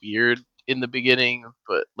kind of weird in the beginning,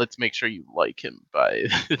 but let's make sure you like him by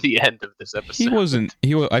the end of this episode.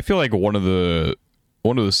 I feel like one of the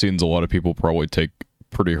scenes a lot of people probably take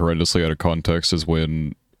pretty horrendously out of context is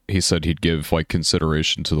when he said he'd give like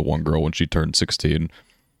consideration to the one girl when she turned 16.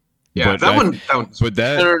 Yeah, but that one. But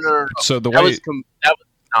that No. So the that way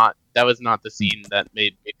was not the scene that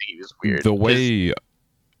made me think he was weird. The way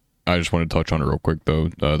I just want to touch on it real quick though.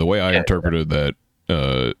 The way I interpreted that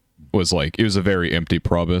was like it was a very empty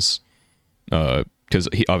promise, because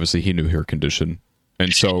he obviously knew her condition,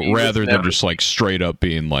 and so rather than just like straight up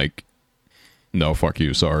being like, no, fuck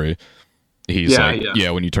you, sorry. He's yeah,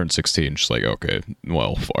 when you turn 16, just like, okay,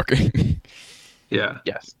 well, fuck. Yeah.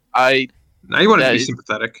 Yes. Now you want to be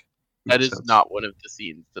sympathetic. That is not one of the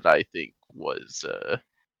scenes that I think was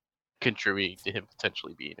contributing to him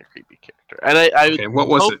potentially being a creepy character. And I what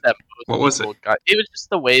was it? What was it? It was just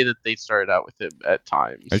the way that they started out with him at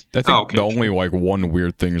times. I think the only like one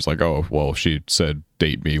weird thing is like, oh, well, she said,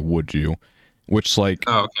 date me, would you? Which like,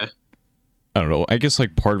 oh, okay. I don't know. I guess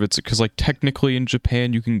like part of it's because like technically in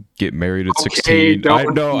Japan you can get married at 16.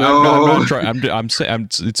 I'm not trying. I'm saying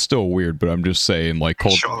it's still weird, but I'm just saying like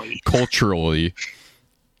culturally,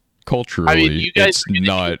 I mean, it's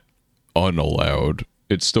not unallowed.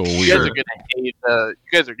 It's still weird. You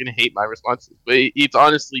guys are gonna hate my responses, but it's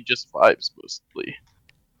honestly just vibes mostly.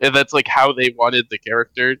 And that's like how they wanted the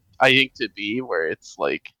character, I think, to be, where it's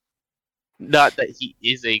like, not that he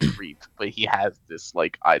is a creep, but he has this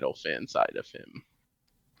like idol fan side of him.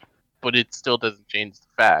 But it still doesn't change the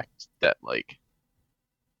fact that like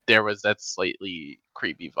there was that slightly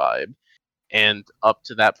creepy vibe, and up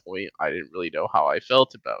to that point, I didn't really know how I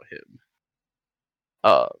felt about him.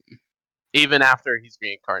 Even after he's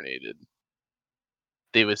reincarnated,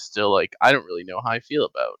 they was still like, I don't really know how I feel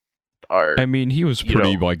about our. I mean, he was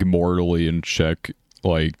pretty like morally in check.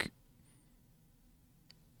 Like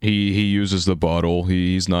he uses the bottle.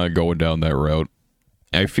 He's not going down that route.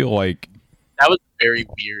 I feel like that was a very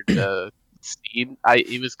weird scene.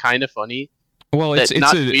 It was kind of funny. Well, it's an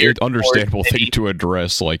understandable thing to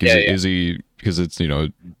address. Like, is he because it's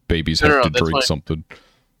babies have to drink something.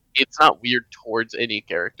 It's not weird towards any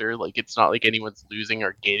character. Like, it's not like anyone's losing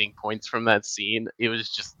or gaining points from that scene. It was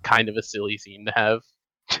just kind of a silly scene to have,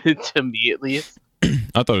 to me at least.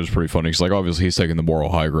 I thought it was pretty funny because, like, obviously he's taking the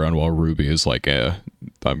moral high ground while Ruby is like,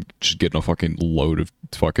 I'm just getting a fucking load of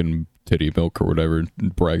fucking titty milk or whatever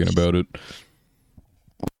and bragging about it.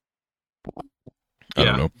 I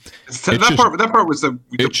don't know. That part was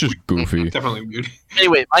it's just goofy. Definitely weird.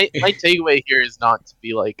 Anyway, my takeaway here is not to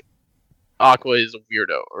be like, Aqua is a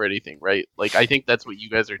weirdo or anything, right? Like, I think that's what you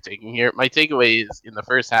guys are taking here. My takeaway is, in the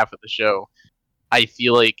first half of the show, I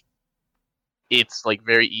feel like it's like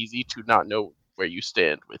very easy to not know where you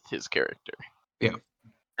stand with his character. Yeah,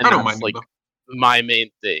 and I don't mind like my main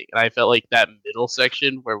thing. And I felt like that middle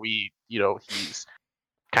section where we, he's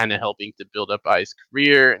kind of helping to build up Ai's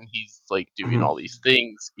career and he's like doing all these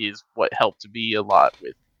things is what helped me a lot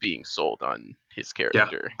with being sold on his Yeah,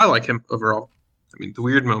 character. I like him overall. I mean, the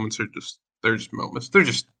weird moments are they're just moments. They're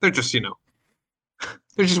just they're just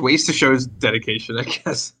ways to show his dedication, I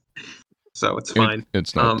guess. So it's fine.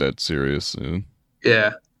 It's not that serious.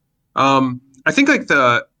 Yeah. I think like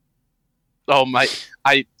good.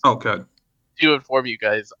 To inform you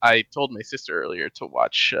guys, I told my sister earlier to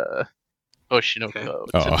watch Oshinoko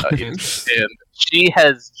tonight, and she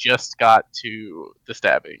has just got to the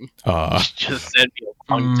stabbing. She just sent me a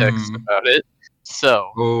long text about it.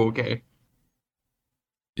 So okay.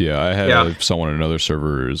 Yeah, I had someone on another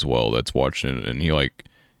server as well that's watching it, and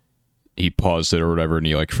he paused it or whatever, and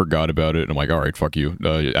he forgot about it, and I'm like, all right, fuck you.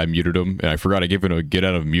 I muted him, and I forgot I gave him a get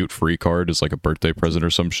out of mute free card as like a birthday present or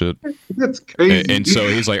some shit. That's crazy. And so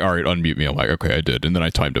he's like, all right, unmute me. I'm like, okay, I did, and then I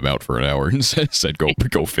timed him out for an hour and said, go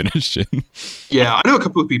finish it. Yeah, I know a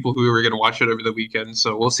couple of people who were going to watch it over the weekend,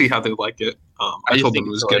 so we'll see how they like it. I told them it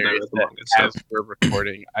was good. As we're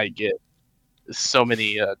recording, I get so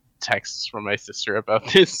many texts from my sister about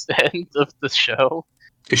this end of the show.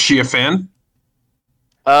 Is she a fan?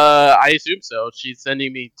 I assume so. She's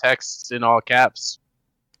sending me texts in all caps.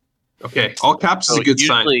 Okay, all caps is a good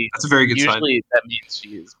sign. That's a very good sign. Usually that means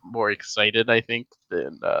she is more excited, I think,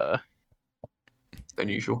 than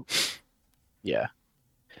usual. Yeah.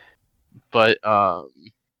 But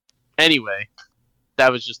anyway,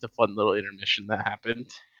 that was just a fun little intermission that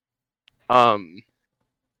happened. I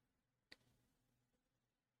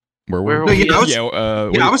was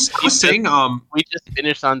saying, we just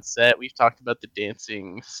finished on set. We've talked about the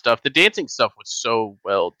dancing stuff. The dancing stuff was so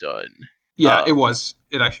well done. Yeah, it was.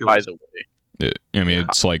 It actually was. By the way.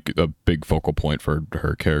 It's like a big focal point for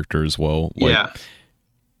her character as well. Like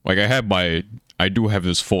I do have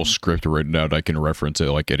this full script written out. I can reference it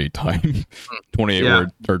like any time. 28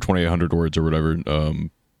 words or 2800 words or whatever.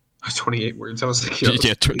 28 words. I was like,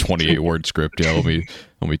 28 word script. Yeah, let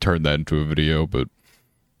me turn that into a video, but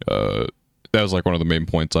that was like one of the main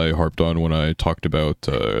points I harped on when I talked about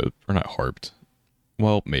or not harped.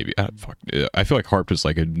 Well, maybe I feel like harped is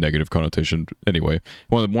like a negative connotation. Anyway,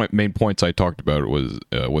 one of the main points I talked about was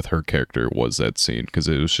with her character was that scene, because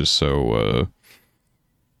it was just so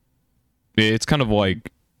it's kind of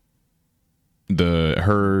like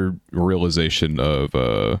her realization of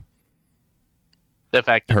the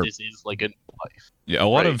fact that this is like a life. Yeah, a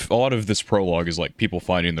lot of this prologue is like people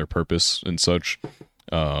finding their purpose and such.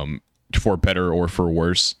 For better or for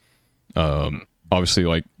worse. Obviously,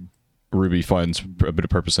 like, Ruby finds a bit of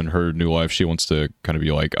purpose in her new life. She wants to kind of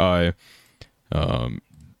be like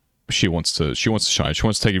she wants to shine. She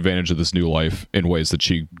wants to take advantage of this new life in ways that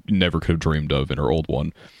she never could have dreamed of in her old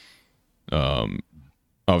one.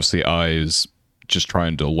 Obviously, I is just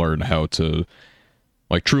trying to learn how to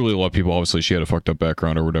like truly love people. Obviously, she had a fucked up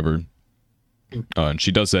background or whatever, and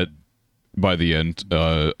she does that by the end,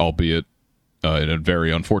 albeit in a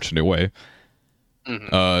very unfortunate way.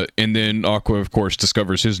 And then Aqua, of course,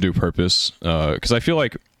 discovers his new purpose. Because I feel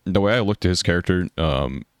like the way I looked at his character,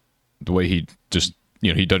 the way he just,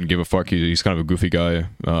 he doesn't give a fuck. He's kind of a goofy guy.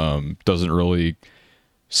 Doesn't really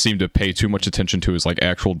seem to pay too much attention to his like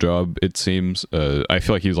actual job, it seems. I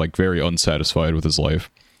feel like he's like very unsatisfied with his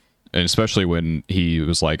life. And especially when he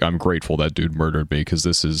was like, I'm grateful that dude murdered me because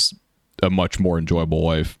this is a much more enjoyable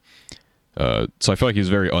life. So I feel like he's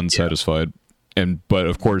very unsatisfied. But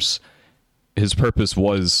of course, his purpose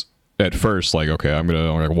was at first like, okay, I'm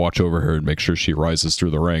gonna watch over her and make sure she rises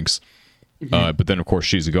through the ranks. But then of course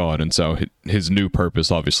she's gone, and so his new purpose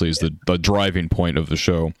obviously is the driving point of the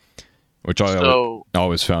show, which I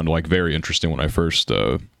always found like very interesting when I first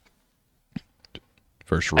read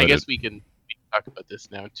I guess we can talk about this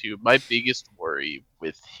now too. My biggest worry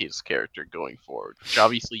with his character going forward, which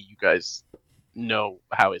obviously you guys know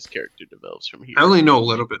how his character develops from here. I only know a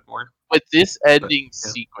little bit more. But this ending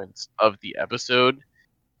sequence of the episode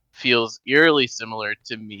feels eerily similar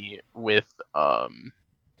to me with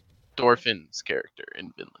Thorfinn's character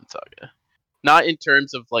in Vinland Saga. Not in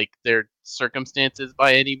terms of like their circumstances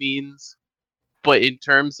by any means, but in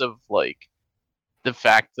terms of like the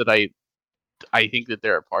fact that I think that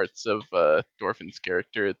there are parts of Thorfinn's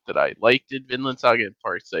character that I liked in Vinland Saga and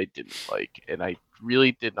parts I didn't like, and I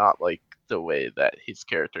really did not like the way that his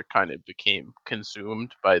character kind of became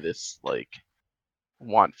consumed by this like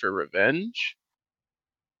want for revenge.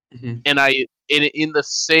 And in the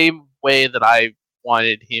same way that I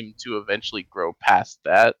wanted him to eventually grow past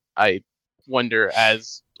that, I wonder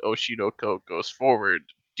as Oshinoko goes forward,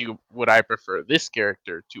 would I prefer this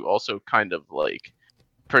character to also kind of like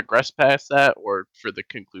progress past that, or for the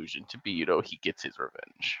conclusion to be, he gets his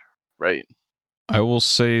revenge, right? I will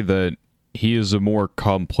say that he is a more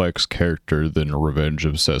complex character than Revenge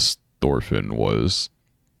Obsessed Thorfinn was.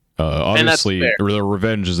 Obviously, fair. the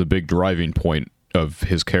revenge is a big driving point of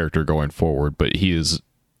his character going forward, but he is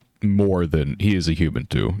he is a human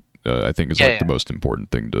too. I think is the most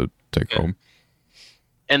important thing to take home.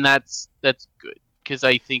 And that's good, because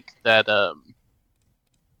I think that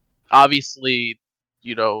obviously,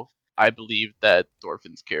 I believe that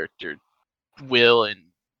Thorfinn's character will and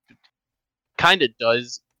kind of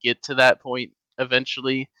does get to that point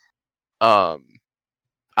eventually.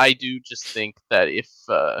 I do just think that if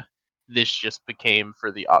this just became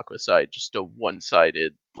for the Aqua side just a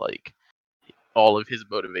one-sided, like, all of his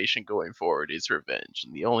motivation going forward is revenge,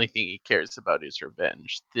 and the only thing he cares about is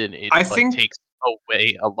revenge, then it takes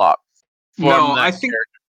away a lot from that character.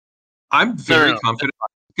 I'm very confident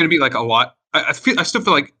it's going to be like a lot. I still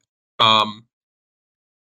feel like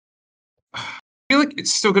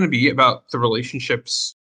it's still going to be about the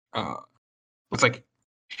relationships with like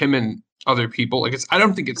him and other people. Like I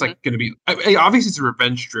don't think it's like going to be. Obviously, it's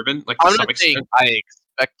revenge driven. Like I'm not saying I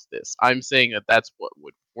expect this. I'm saying that that's what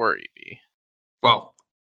would worry me. Well,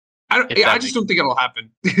 I just don't think it'll happen.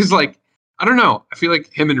 It's like, I don't know. I feel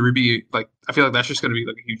like him and Ruby, like, I feel like that's just going to be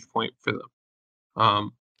like a huge point for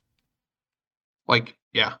them.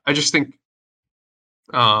 I just think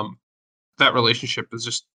that relationship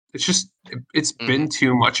is it's been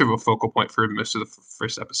too much of a focal point for most of the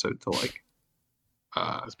first episode to like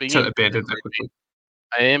to abandon that quickly.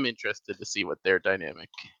 I am interested to see what their dynamic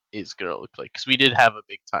is going to look like, because we did have a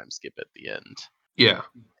big time skip at the end. Yeah.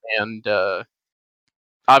 And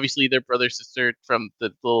obviously their brother sister from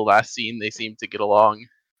the little last scene, they seem to get along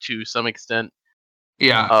to some extent.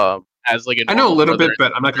 Yeah. As like I know a little bit,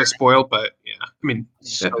 but I'm not going to spoil. But yeah, I mean,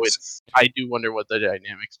 so I do wonder what the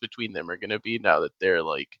dynamics between them are going to be now that they're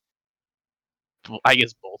like, I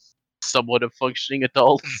guess, both somewhat of functioning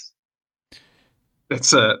adults.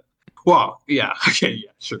 That's well, yeah, okay,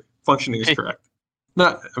 yeah, sure. Functioning is correct.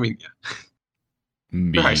 Not, I mean, yeah.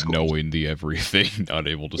 Me knowing the everything, not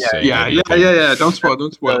able to say. Yeah. Don't spoil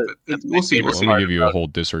it. We'll see. Let me give you a whole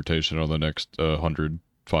dissertation on the next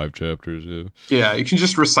 105 chapters. Yeah, you can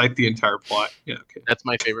just recite the entire plot. Yeah, okay. That's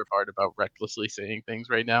my favorite part about recklessly saying things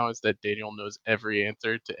right now, is that Daniel knows every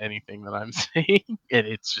answer to anything that I'm saying, and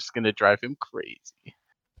it's just gonna drive him crazy.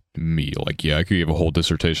 Me, like, yeah, I could give a whole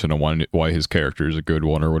dissertation on why his character is a good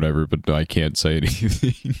one or whatever, but I can't say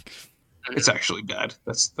anything. It's actually bad.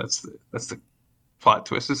 That's the plot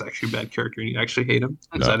twist. Is actually a bad character, and you actually hate him.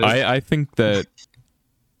 No, I think that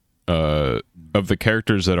of the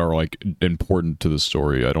characters that are like important to the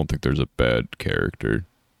story, I don't think there's a bad character.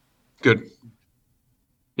 Good.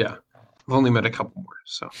 Yeah, I've only met a couple more,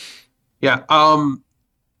 so yeah. I'm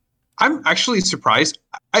actually surprised.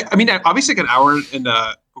 I mean, obviously, like an hour and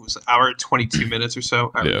what was it, hour 22 minutes or so?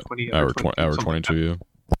 Hour 22. Yeah.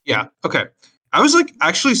 Yeah. Okay. I was like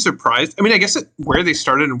actually surprised. I mean, I guess where they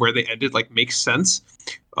started and where they ended like makes sense.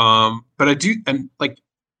 But I do, and like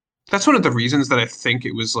that's one of the reasons that I think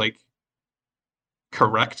it was like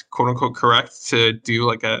correct, quote unquote correct, to do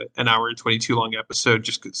like an hour and 22 long episode,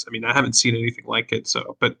 just because I mean I haven't seen anything like it.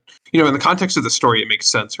 So, but in the context of the story, it makes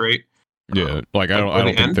sense, right? Yeah, like I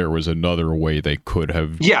don't think there was another way they could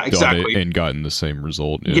have done it and gotten the same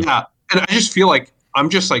result. Yeah, and I just feel like I'm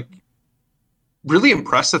just like really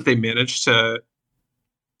impressed that they managed to.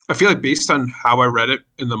 I feel like based on how I read it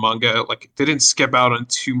in the manga, like they didn't skip out on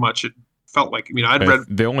too much. It felt like, I mean, I'd read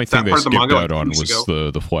the only thing they skipped out on was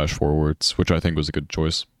the flash forwards, which I think was a good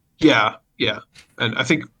choice. Yeah, and I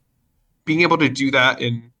think being able to do that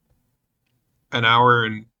in an hour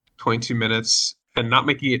and 22 minutes and not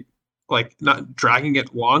making it like not dragging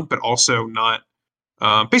it long, but also not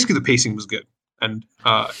basically the pacing was good, and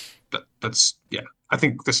that's I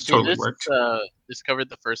think this totally worked. This covered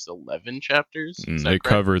the first 11 chapters. It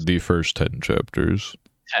covered the first 10 chapters.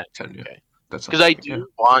 10, yeah. Okay. Because I do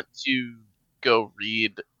want to go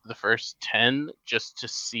read the first 10 just to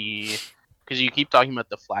see, because you keep talking about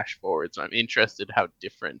the flash forwards, and I'm interested how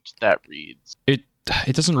different that reads. It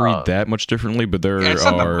doesn't read that much differently, but there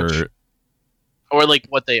are. Or like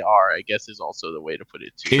what they are, I guess, is also the way to put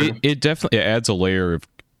it too. It definitely adds a layer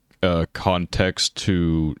of context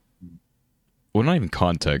to. Well, not even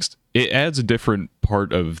context. It adds a different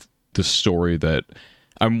part of the story that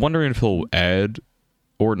I'm wondering if he'll add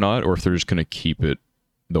or not, or if they're just going to keep it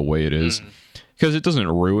the way it is. Because it doesn't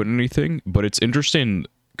ruin anything, but it's interesting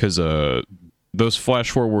because those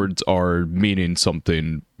flash forwards are meaning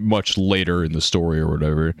something much later in the story or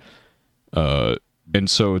whatever. And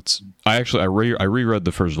so I reread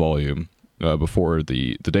the first volume before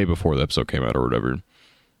the day before the episode came out or whatever.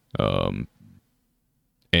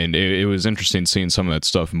 And it was interesting seeing some of that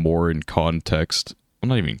stuff more in context. Well,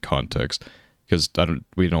 not even context, because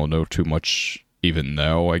we don't know too much even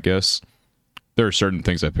now, I guess. There are certain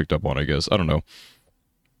things I picked up on, I guess. I don't know.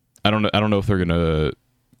 I don't know if they're gonna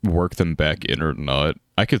work them back in or not.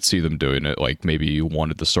 I could see them doing it, like maybe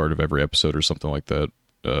one at the start of every episode or something like that.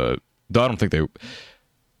 Though I don't think they,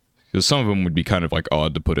 because some of them would be kind of like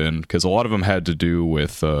odd to put in, because a lot of them had to do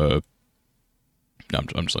with. No,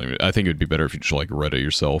 I'm just saying. I think it would be better if you just like read it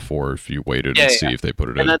yourself, or if you waited and see if they put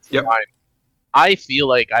it in. And that's fine. I feel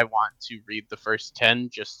like I want to read the first 10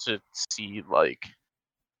 just to see like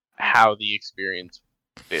how the experience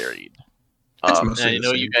varied. And I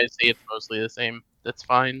know you guys say it's mostly the same. That's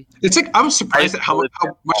fine. It's like I was surprised at how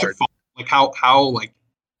much it felt like how like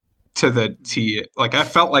to the T. Like I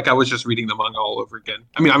felt like I was just reading the manga all over again.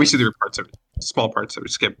 I mean, obviously there were small parts that were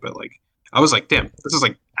skipped, but like I was like, damn, this is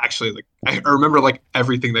like actually like I remember like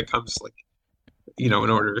everything that comes like in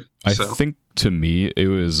order. I think to me it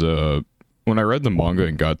was when I read the manga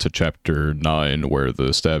and got to chapter 9 where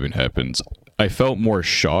the stabbing happens, I felt more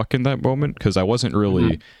shock in that moment because I wasn't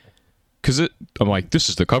really. Because I'm like, this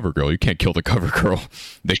is the cover girl. You can't kill the cover girl.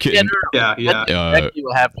 They can't. Yeah. Exactly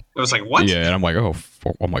what happened. I was like, what? Yeah, and I'm like, oh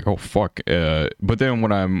fuck. But then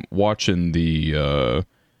when I'm watching the,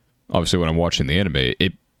 obviously when I'm watching the anime,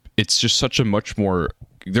 it's just such a much more.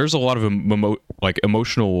 There's a lot of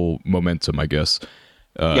emotional momentum, I guess.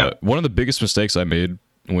 One of the biggest mistakes I made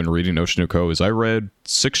when reading Oshi no Ko is I read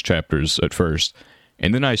 6 chapters at first.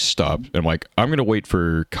 And then I stopped. And I'm like, I'm going to wait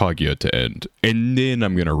for Kaguya to end. And then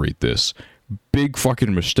I'm going to read this. Big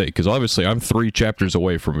fucking mistake. Because obviously I'm 3 chapters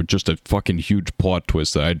away from just a fucking huge plot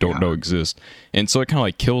twist that I don't know exists. And so it kind of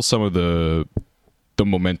like kills some of the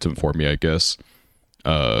momentum for me, I guess.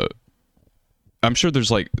 I'm sure there's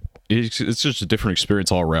like... It's just a different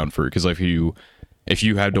experience all around for it. Because if you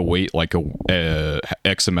had to wait like a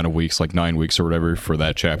X amount of weeks, like 9 weeks or whatever, for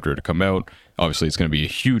that chapter to come out, obviously it's going to be a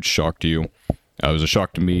huge shock to you. It was a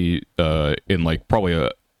shock to me in like probably a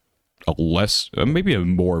less, maybe a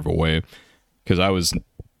more of a way, because I was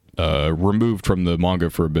removed from the manga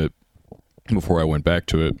for a bit before I went back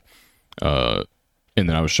to it, and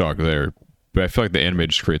then I was shocked there. But I feel like the anime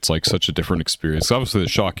just creates like such a different experience. Obviously, the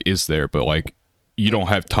shock is there, but like you don't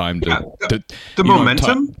have time to the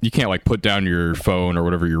momentum. You can't like put down your phone or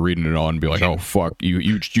whatever you're reading it on and be like, oh fuck.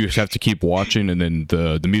 You just have to keep watching, and then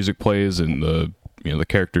the music plays and the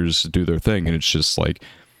characters do their thing, and it's just like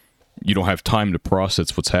you don't have time to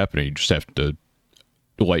process what's happening. You just have to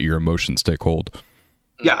let your emotions take hold.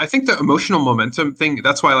 Yeah, I think the emotional momentum thing,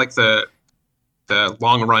 that's why like the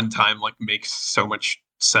long run time like makes so much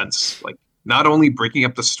sense. Like not only breaking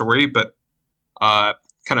up the story, but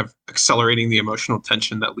kind of accelerating the emotional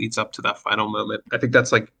tension that leads up to that final moment. I think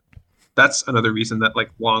that's another reason that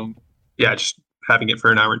like just having it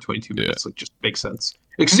for an hour and 22 minutes like just makes sense.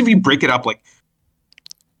 Because if you break it up, like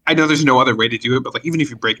I know there's no other way to do it, but like even if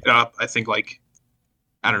you break it up, I think like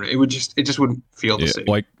I don't know, it just wouldn't feel the same.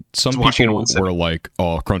 Like some people were like,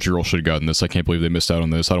 "Oh, Crunchyroll should have gotten this. I can't believe they missed out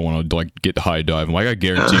on this. I don't want to like get high dive." I'm like, I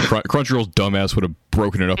guarantee Crunchyroll's dumbass would have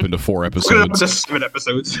broken it up into 4 episodes. Just 7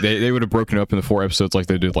 episodes. They would have broken it up into 4 episodes like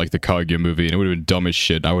they did like the Kaguya movie, and it would have been dumb as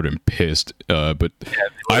shit. I would have been pissed. But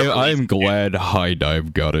I'm glad High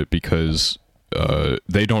Dive got it because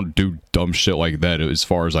they don't do dumb shit like that, as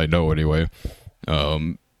far as I know, anyway.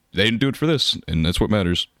 They didn't do it for this, and that's what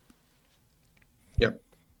matters.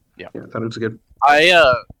 Yeah, I thought it was good.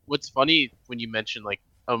 What's funny when you mention like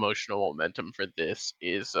emotional momentum for this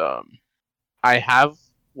is I have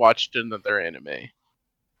watched another anime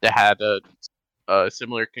that had a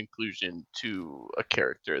similar conclusion to a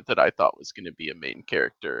character that I thought was going to be a main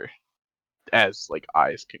character as like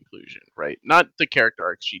Ai's conclusion, right? Not the character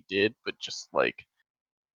arc she did, but just like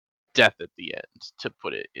death at the end, to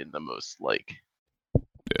put it in the most like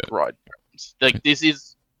broad terms. Like this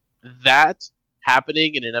is that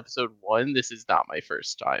happening in an episode 1. This is not my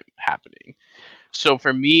first time happening. So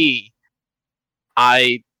for me,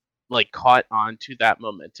 I like caught on to that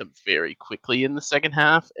momentum very quickly in the second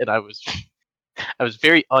half, and I was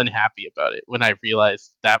very unhappy about it when I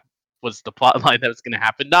realized that was the plot line that was going to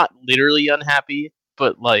happen. Not literally unhappy,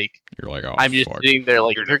 but like you're like, oh, I'm just fuck. sitting there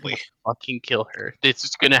like they're going to fucking kill her. This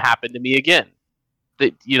is going to happen to me again.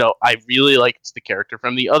 That I really liked the character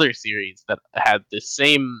from the other series that had the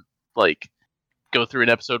same like go through an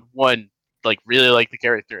episode 1, like really like the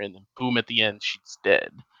character, and then boom at the end she's dead.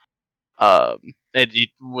 And it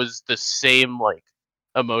was the same like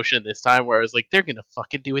emotion this time where I was like, they're gonna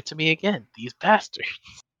fucking do it to me again, these bastards.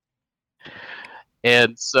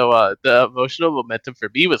 And so the emotional momentum for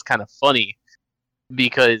me was kind of funny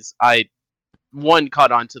because I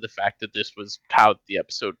caught on to the fact that this was how the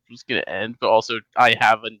episode was going to end, but also I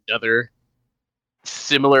have another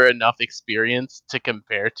similar enough experience to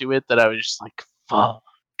compare to it that I was just like, Fuck.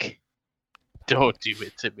 Don't do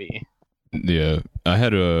it to me. Yeah, I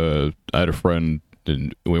had a friend,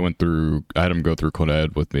 and we went through. I had him go through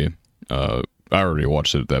Clannad with me. I already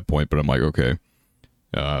watched it at that point, but I'm like, okay.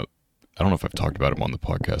 I don't know if I've talked about him on the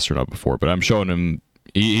podcast or not before, but I'm showing him.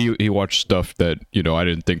 He watched stuff that I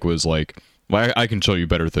didn't think was like. Well, I can show you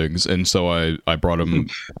better things, and so I brought him.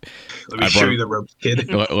 Let me show you the ropes,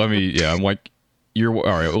 kid. let me. Yeah, I'm like, you're all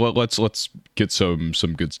right. Let's get some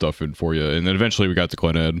good stuff in for you, and then eventually we got to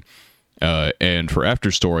Clannad. And for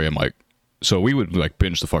After Story, I'm like, so we would like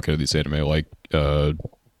binge the fuck out of these anime, like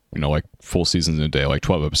like full seasons in a day, like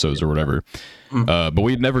 12 episodes or whatever. But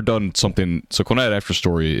we'd never done something. So Clannad After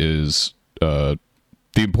Story is the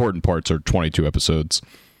important parts are 22 episodes,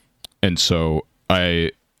 and so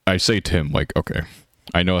I say to him like, okay,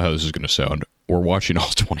 I know how this is going to sound. We're watching all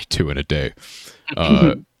 22 in a day,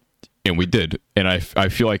 and we did, and I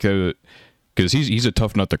feel like because he's a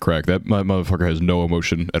tough nut to crack. That motherfucker has no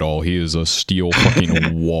emotion at all. He is a steel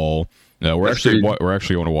fucking wall. We're actually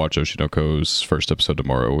going to watch Oshinoko's first episode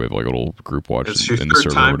tomorrow. We have like a little group watch in the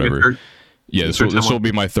server or whatever. Yeah, this will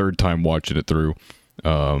be my third time watching it through.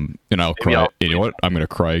 And I'll cry. You know what? I'm going to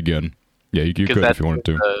cry again. Yeah, you could if you wanted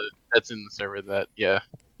to. That's in the server.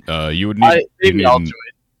 You would need.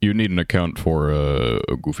 You need an account for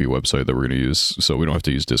a Goofy website that we're going to use, so we don't have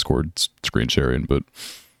to use Discord screen sharing. But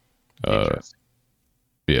it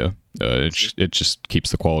just keeps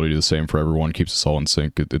the quality the same for everyone, keeps us all in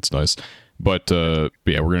sync. It's nice. But we're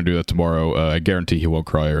gonna do that tomorrow. I guarantee he won't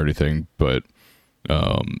cry or anything, but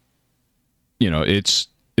it's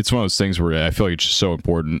one of those things where I feel like it's just so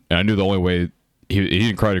important. And I knew the only way he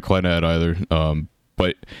didn't cry to Clannad either.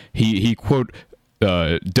 But he quote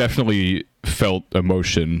definitely felt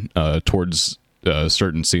emotion towards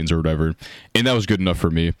certain scenes or whatever, and that was good enough for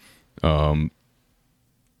me. I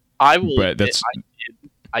will admit,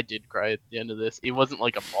 I did cry at the end of this. It wasn't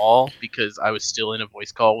like a bawl because I was still in a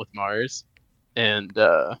voice call with Mars, and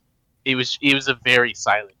it was a very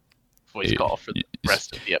silent voice call for the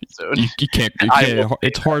rest of the episode. You can't.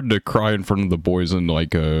 It's hard to cry in front of the boys, and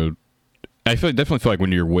like I definitely feel like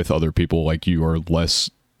when you're with other people, like you are less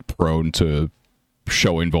prone to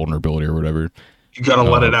showing vulnerability or whatever. You gotta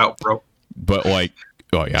let it out, bro. But like.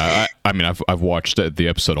 Oh yeah, I mean I've watched the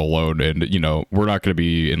episode alone, and we're not going to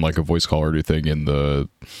be in like a voice call or anything in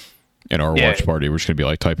our watch party. We're just going to be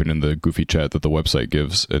like typing in the Goofy chat that the website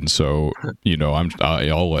gives, and so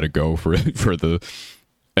I'll let it go for the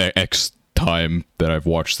X time that I've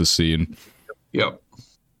watched the scene. Yep,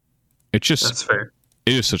 it's just that's fair.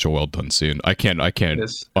 It is such a well done scene. I can't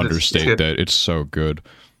understate that. It's so good.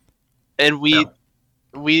 And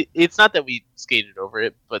it's not that we skated over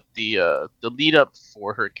it, but the lead up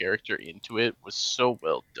for her character into it was so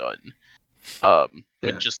well done.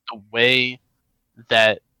 But just the way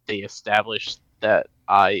that they established that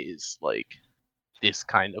I is like this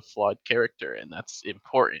kind of flawed character, and that's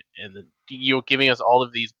important. And then giving us all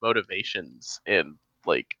of these motivations and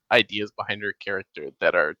like ideas behind her character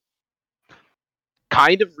that are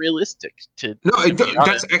kind of realistic.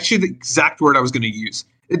 That's actually the exact word I was going to use.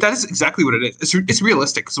 That is exactly what it is. It's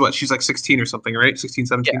realistic. Because what, she's like 16 or something, right? 16,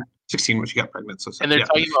 17? Yeah. 16 when she got pregnant. So and they're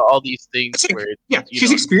talking about all these things where...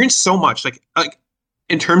 she's experienced so much. Like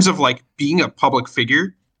in terms of like being a public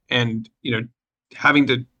figure and, having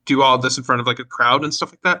to do all of this in front of like a crowd and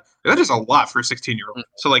stuff like that. That is a lot for a 16-year-old.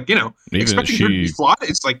 Mm-hmm. So like, expecting her to be flawed,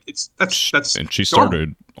 it's like, that's and she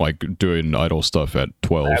started like doing idol stuff at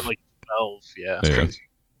 12. At like 12, yeah.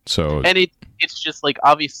 So... And it's just like,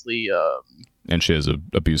 obviously... and she has an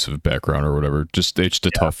abusive background or whatever. It's just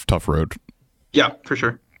a tough road. Yeah, for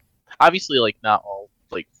sure. Obviously, like not all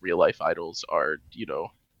like real life idols are,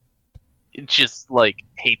 just like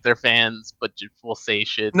hate their fans, but will say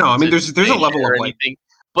shit. No, I mean there's a level of anything,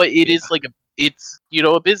 but it is like it's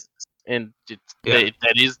a business, and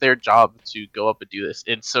that is their job to go up and do this.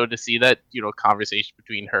 And so to see that conversation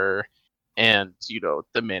between her and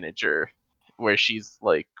the manager, where she's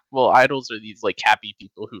like, well, idols are these like happy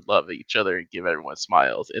people who love each other and give everyone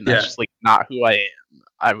smiles, and that's just like not who I am.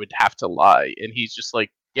 I would have to lie. And he's just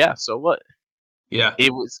like, yeah, so what? Yeah,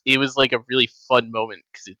 it was like a really fun moment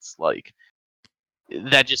because it's like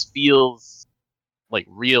that just feels like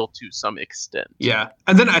real to some extent. Yeah,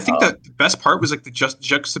 and then I think that the best part was like the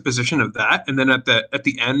juxtaposition of that, and then at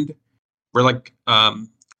the end, where like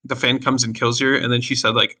the fan comes and kills her, and then she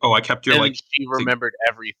said like, "Oh, I kept your like." She remembered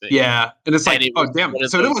everything. Yeah, and it's like, oh damn!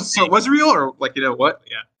 So it was real, or like what?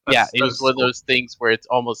 Yeah. It was one of those things where it's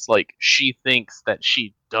almost like she thinks that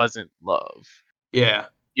she doesn't love. Yeah.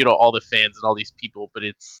 All the fans and all these people, but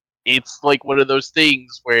it's like one of those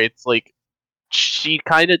things where it's like she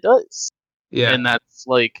kind of does. Yeah. And that's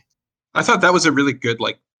like I thought that was a really good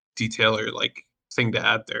like detail or like thing to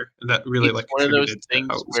add there, and that really It's like one of those contributed to things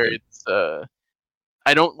how it was where good. it's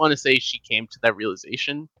I don't want to say she came to that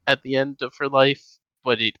realization at the end of her life,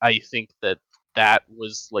 but I think that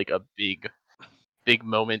was like a big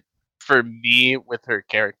moment for me with her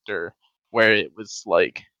character, where it was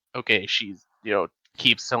like, okay, she's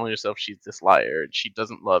keeps telling herself she's this liar and she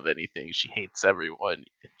doesn't love anything, she hates everyone.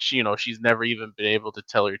 She's never even been able to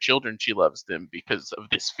tell her children she loves them because of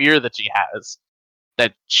this fear that she has,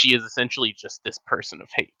 that she is essentially just this person of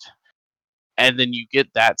hate. And then you get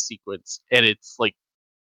that sequence, and it's like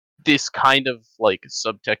this kind of like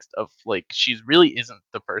subtext of like she's really isn't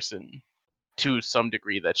the person to some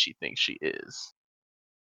degree that she thinks she is,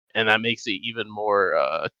 and that makes it even more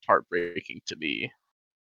heartbreaking to me,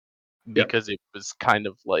 Yeah, because it was kind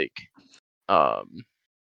of like um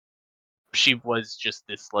she was just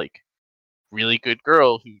this like really good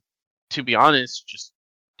girl who, to be honest, just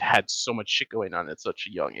had so much shit going on at such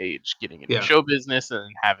a young age, getting into yeah, show business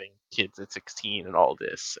and having kids at 16 and all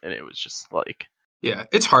this, and it was just like, yeah.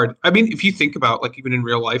 It's hard. I mean, if you think about like even in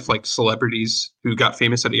real life, like celebrities who got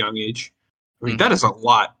famous at a young age, I mean that mhm. is a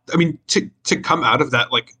lot. I mean to come out of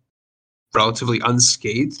that like relatively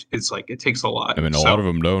unscathed, it's like it takes a lot. I mean, a lot of So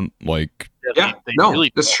them don't. Like, Yeah, yeah, they no,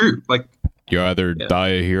 really that's don't. true. Like you either yeah, die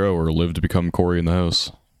a hero or live to become Corey in the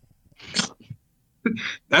house.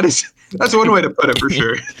 that's one way to put it for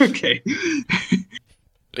sure. Okay,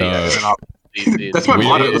 Yeah, Uh, and then obviously that's my we,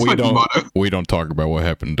 motto. That's we my don't motto. we don't talk about what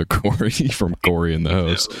happened to Corey from Corey in the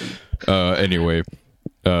house. Anyway,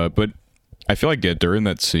 but I feel like during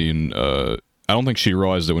that scene, I don't think she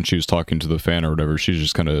realized it when she was talking to the fan or whatever.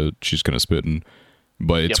 She's kind of spitting,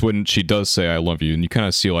 but it's Yep. when she does say "I love you," and you kind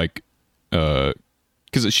of see like,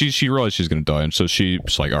 because she realized she's gonna die, and so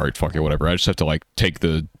she's like, all right, fuck it, whatever. I just have to like take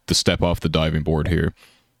the step off the diving board here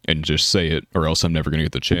and just say it, or else I'm never gonna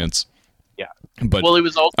get the chance. Yeah. But Well, it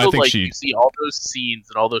was I also think like she, you see all those scenes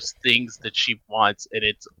and all those things that she wants, and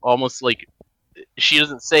it's almost like she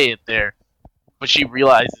doesn't say it there, but she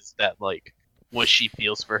realizes that like what she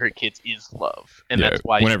feels for her kids is love, and yeah, that's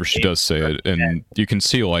why whenever she does say it, and you can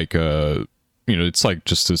see like it's like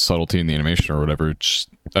just a subtlety in the animation or whatever. It's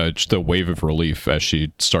just a wave of relief as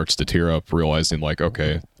she starts to tear up, realizing like,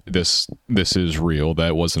 okay, this is real.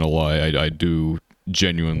 That wasn't a lie. I do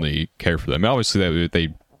genuinely care for them. Obviously,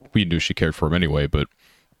 that we knew she cared for him anyway, but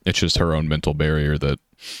it's just her own mental barrier that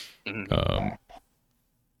Mhm.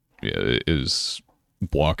 is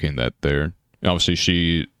blocking that there. Obviously,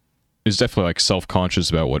 she is definitely like self-conscious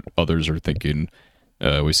about what others are thinking.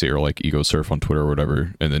 We see her like ego surf on Twitter or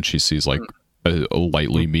whatever, and then she sees like a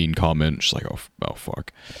lightly mean comment. She's like, oh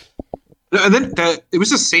fuck. And then it was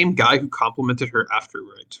the same guy who complimented her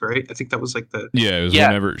afterwards, right? I think that was like the Yeah, it was Yeah,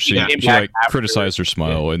 whenever he she came she back like afterwards. criticized her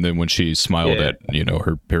smile, and then when she smiled Yeah. at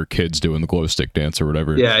her kids doing the glow stick dance or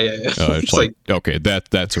whatever, yeah. it's It's like okay,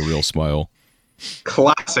 that's a real smile.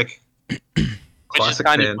 classic, Which is classic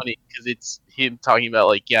kind of fan. funny because it's him talking about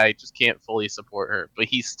like, yeah, I just can't fully support her, but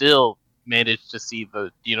he still managed to see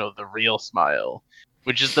the the real smile,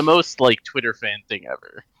 which is the most like Twitter fan thing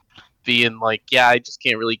ever. Being like, yeah, I just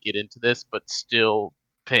can't really get into this, but still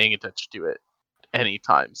paying attention to it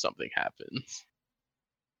anytime something happens.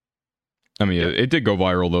 I mean, Yep. it did go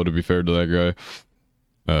viral though. To be fair to that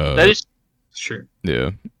guy, That is Sure. yeah,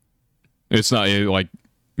 it's not like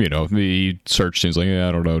he searched and he's like, yeah,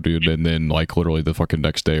 I don't know, dude, and then like literally the fucking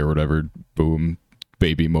next day or whatever, boom,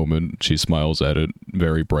 baby moment. She smiles at it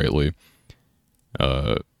very brightly,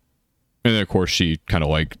 and then of course she kind of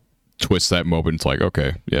like twists that moment. It's like,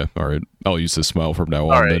 okay, yeah, all right, I'll use this smile from now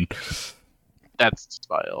on. All right. Then That's the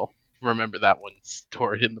smile. Remember that one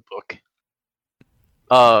stored in the book.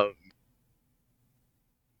 Um,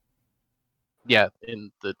 yeah,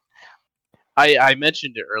 in the I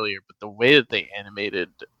mentioned it earlier, but the way that they animated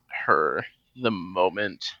her the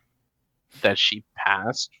moment that she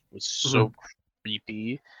passed was so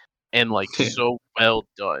creepy and like Yeah. so well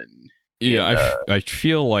done. yeah, And, I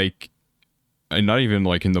feel like. And not even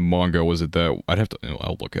like in the manga was it that I'd have to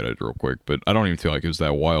I'll look at it real quick, but I don't even feel like it was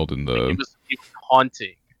that wild in the it was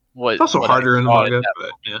haunting. It's also what I harder in the saw manga, that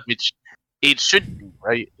but yeah. which it should be,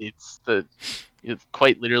 right? It's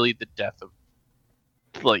quite literally the death of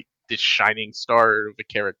like this shining star of a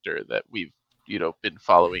character that we've been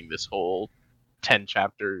following this whole 9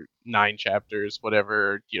 chapters,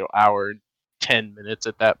 whatever, hour 10 minutes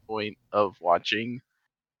at that point of watching.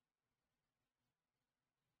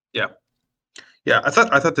 Yeah. Yeah, I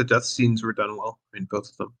thought the death scenes were done well. I mean, both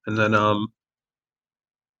of them. And then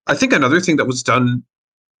I think another thing that was done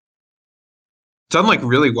like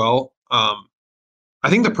really well. I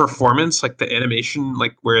think the performance, like the animation,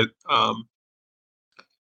 like where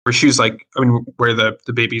where she was like, I mean, where the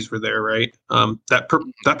babies were there, right? That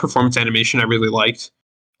performance animation I really liked.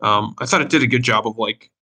 I thought it did a good job of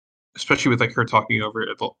like, especially with like her talking over it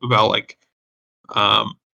about like,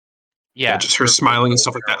 just her smiling and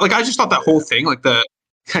stuff like that. Like I just thought that whole thing, like the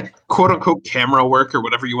quote unquote camera work or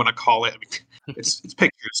whatever you want to call it. I mean, it's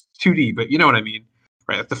pictures, 2D, but you know what I mean,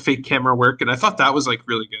 right? Like the fake camera work, and I thought that was like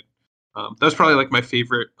really good. That was probably like my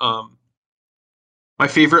favorite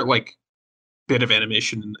like bit of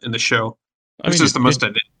animation in the show. This is the most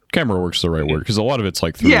ended. Camera work's the right word because a lot of it's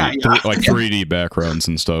like 3D backgrounds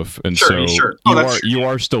and stuff, and you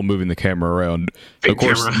are still moving the camera around. Of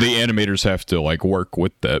course, the animators have to like work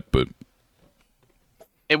with that, but.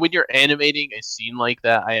 And when you're animating a scene like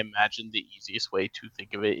that, I imagine the easiest way to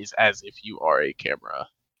think of it is as if you are a camera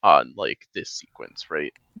on like this sequence,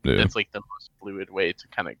 right? Yeah. That's like the most fluid way to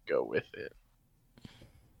kind of go with it.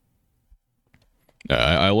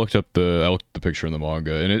 I looked up the picture in the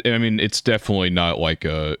manga, and I mean, it's definitely not like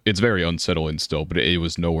it's very unsettling still, but it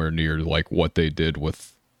was nowhere near like what they did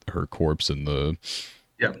with her corpse in the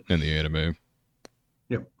anime.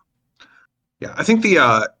 Yeah, I think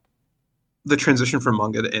the transition from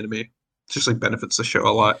manga to anime just like benefits the show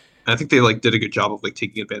a lot. And I think they like did a good job of like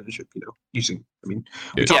taking advantage of using. I mean,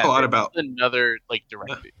 we talk a lot about another like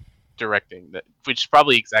directing that, which is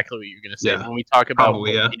probably exactly what you're gonna say when we talk about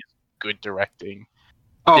good directing.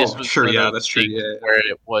 Oh, sure, that's true. Yeah, where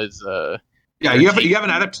it was. You have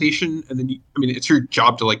an adaptation, and then I mean, it's your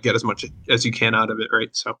job to like get as much as you can out of it, right?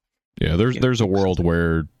 So yeah, there's a world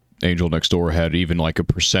where Angel Next Door had even like a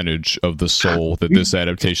percentage of the soul that this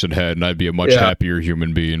adaptation had, and I'd be a much happier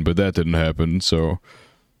human being, but that didn't happen. So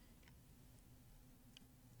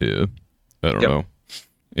yeah, I don't know.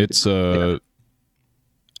 It's I'm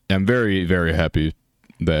very, very happy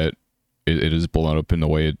that it is blown up in the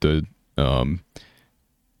way it did.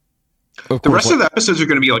 The rest of the episodes are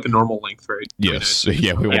going to be like a normal length, right? Yes,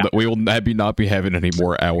 we will not be having any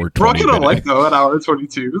more hour 20 We're not going to though an hour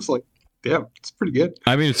 22. It's like, damn, it's pretty good.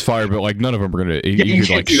 I mean, it's fire, but like none of them are going to. You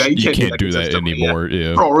can't do that anymore.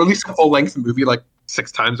 Yeah, bro, release a full length movie like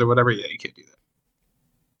 6 times or whatever. Yeah, you can't do that.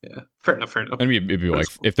 Yeah, fair enough. I mean, it'd be like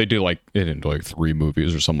if they do like it into like 3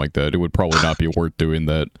 movies or something like that, it would probably not be worth doing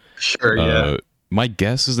that. Sure. Yeah. My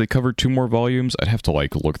guess is they covered 2 more volumes. I'd have to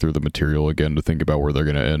like look through the material again to think about where they're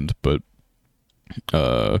going to end, but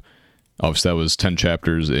obviously that was 10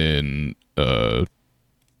 chapters in it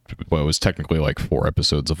was technically like 4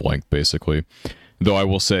 episodes of length, basically. Though I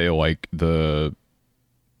will say, like I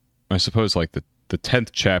suppose like the 10th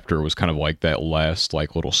chapter was kind of like that last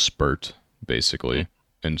like little spurt, basically,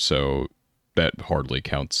 and so that hardly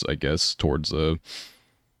counts, I guess, towards the.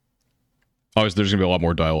 Obviously, there's gonna be a lot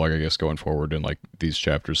more dialogue, I guess, going forward in like these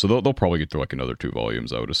chapters, so they'll probably get through like another 2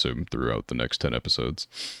 volumes, I would assume, throughout the next 10 episodes.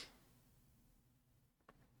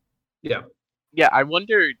 Yeah. Yeah, I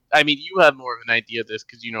wonder. I mean, you have more of an idea of this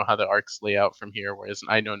because you know how the arcs lay out from here, whereas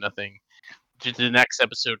I know nothing. The next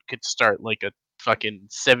episode could start like a fucking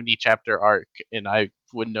 70 chapter arc, and I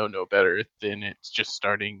would know no better than it's just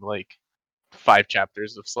starting like 5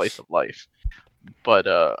 chapters of slice of life. But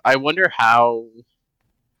I wonder how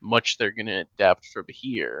much they're gonna adapt from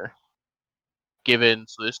here. Given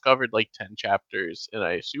so this covered like 10 chapters, and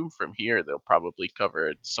I assume from here they'll probably cover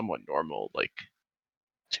it somewhat normal, like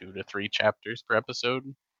 2 to 3 chapters per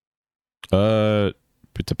episode. It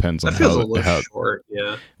depends on how short.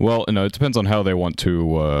 Yeah. Well, no, it depends on how they want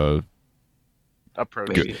to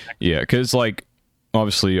approach it. Yeah, because like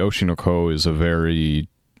obviously Oshi no Ko is a very.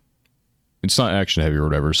 It's not action heavy or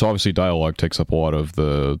whatever, so obviously dialogue takes up a lot of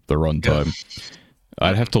the runtime. Yeah.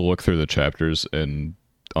 I'd have to look through the chapters and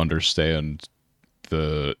understand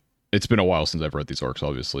the. It's been a while since I've read these arcs,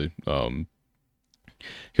 obviously, because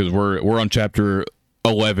we're on chapter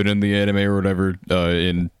 11 in the anime or whatever.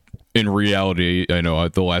 In reality, I know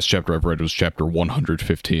the last chapter I've read was chapter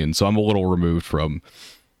 115, so I'm a little removed from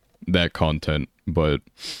that content. But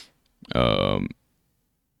yeah,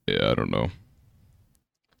 I don't know.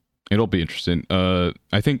 It'll be interesting.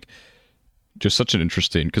 I think just such an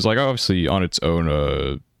interesting because, like, obviously on its own,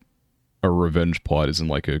 a revenge plot isn't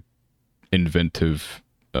like a inventive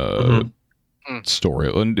story,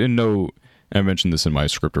 and no. I mentioned this in my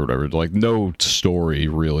script or whatever. Like, no story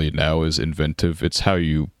really now is inventive. It's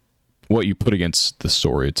what you put against the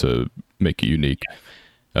story to make it unique.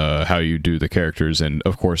 How you do the characters, and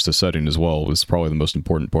of course the setting as well is probably the most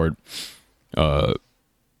important part.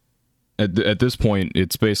 At this point,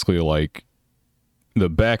 it's basically like the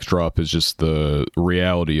backdrop is just the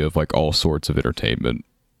reality of like all sorts of entertainment,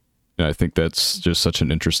 and I think that's just such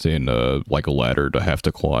an interesting like a ladder to have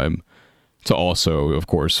to climb to also, of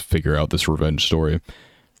course, figure out this revenge story.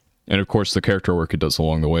 And of course, the character work it does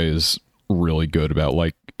along the way is really good about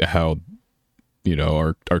like how, you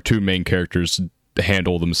know, our two main characters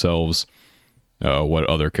handle themselves, what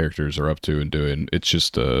other characters are up to and doing. It's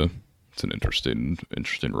just it's an interesting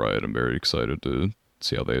ride. I'm very excited to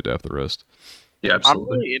see how they adapt the rest. Yeah, absolutely.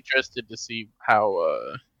 I'm really interested to see how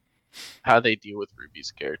they deal with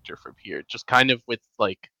Ruby's character from here. Just kind of with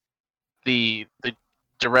like the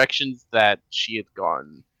directions that she had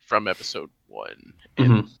gone from episode 1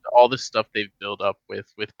 and all the stuff they've built up with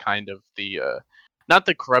kind of the not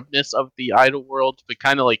the corruptness of the idol world, but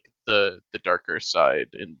kind of like the darker side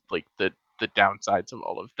and like the downsides of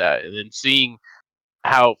all of that, and then seeing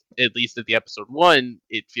how, at least at the episode 1,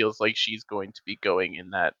 it feels like she's going to be going in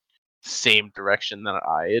that same direction that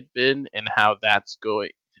I had been, and how that's going,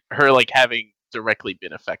 her like having directly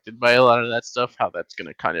been affected by a lot of that stuff, how that's going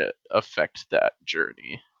to kind of affect that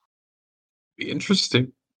journey. Be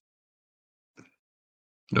interesting.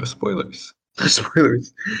 No spoilers. No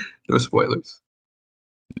spoilers. No spoilers.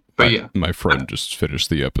 But yeah, my friend just finished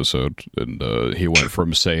the episode, and he went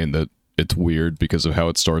from saying that it's weird because of how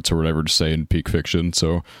it starts or whatever to saying peak fiction.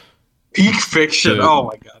 So peak fiction. Oh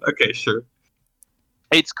my god. Okay, sure.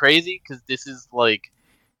 It's crazy because this is like,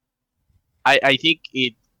 I think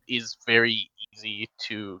it is very easy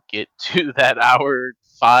to get to that hour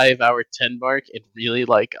 5, hour 10 mark and really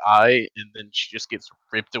like and then she just gets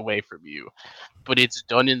ripped away from you. But it's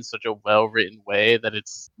done in such a well written way that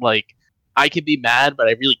it's like, I can be mad, but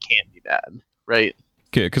I really can't be mad, right?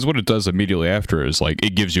 Okay, because what it does immediately after is like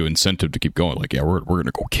it gives you incentive to keep going. Like, yeah, we're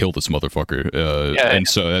gonna go kill this motherfucker, and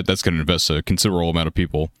so that's gonna invest a considerable amount of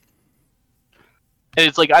people. And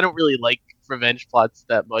it's like, I don't really like revenge plots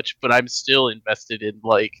that much, but I'm still invested in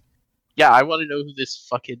like, yeah, I want to know who this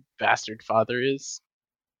fucking bastard father is.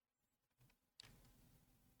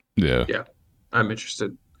 Yeah, I'm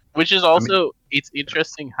interested. Which is also, it's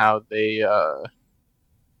interesting how they're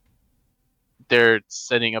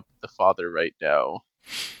setting up the father right now.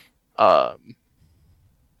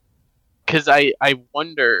 Because I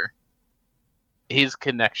wonder his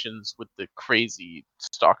connections with the crazy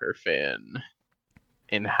stalker fan,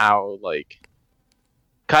 and how like,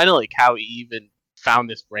 kind of like how he even found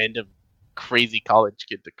this random crazy college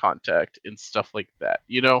kid to contact and stuff like that.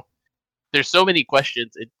 You know, there's so many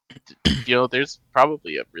questions. You know, there's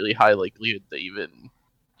probably a really high likelihood that even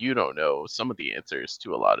you don't know some of the answers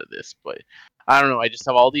to a lot of this, but I don't know. I just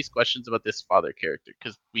have all these questions about this father character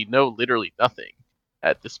because we know literally nothing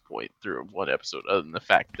at this point through one episode, other than the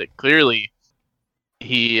fact that clearly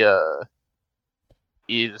he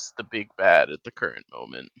is the big bad at the current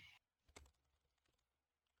moment.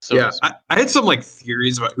 So yeah, I had some like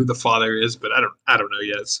theories about who the father is, but I don't know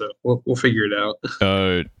yet. So we'll figure it out.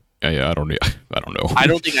 Yeah, I don't know. I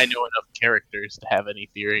don't think I know enough characters to have any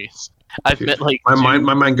theories. I've met like my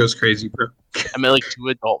mind goes crazy, bro. I met like 2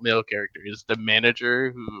 adult male characters. The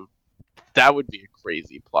manager, who that would be a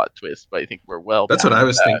crazy plot twist, but I think we're well. That's what I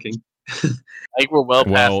was thinking. I think we're well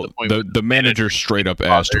past the point. The manager straight up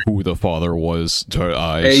asked who the father was to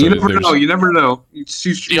I. Hey, so you never know.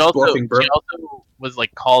 She's bluffing, bro. She also was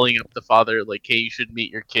like calling up the father, like, "Hey, you should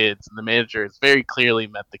meet your kids," and the manager has very clearly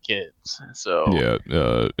met the kids. So yeah,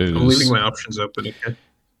 I'm leaving my options open again.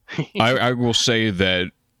 I will say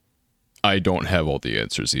that I don't have all the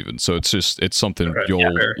answers even, so it's something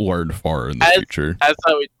you'll learn far in the future. As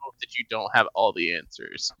I would hope that you don't have all the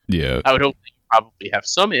answers. Yeah, I would hope that you probably have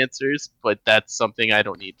some answers, but that's something I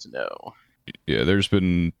don't need to know. Yeah, there's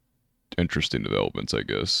been interesting developments, I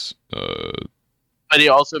guess. But it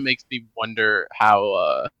also makes me wonder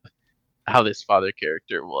how this father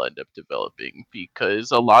character will end up developing,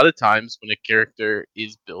 because a lot of times when a character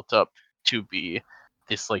is built up to be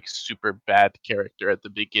this like super bad character at the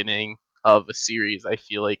beginning of a series, I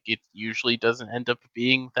feel like it usually doesn't end up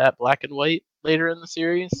being that black and white later in the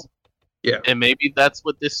series. Yeah. And maybe that's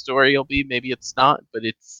what this story will be, maybe it's not, but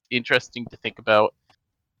it's interesting to think about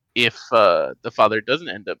if the father doesn't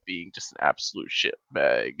end up being just an absolute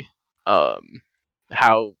shitbag,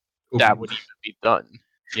 how that would even be done,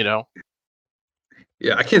 you know?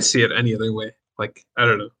 Yeah, I can't see it any other way. Like, I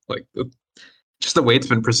don't know. Like, just the way it's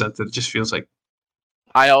been presented, it just feels like...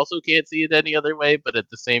 I also can't see it any other way, but at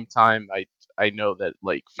the same time, I know that,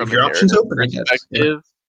 like, from your options open,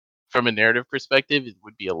 from a narrative perspective, it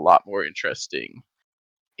would be a lot more interesting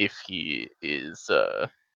if he is a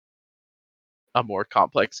more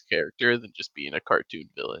complex character than just being a cartoon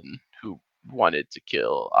villain who wanted to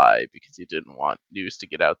kill Ai because he didn't want news to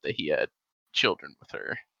get out that he had children with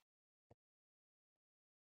her.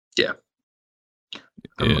 Yeah.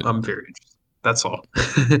 I'm very interested. That's all.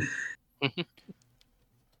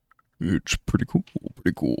 It's pretty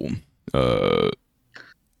cool.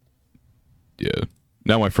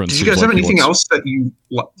 Now my friend Did you seems guys like have he anything wants- else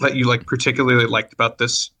that you like particularly liked about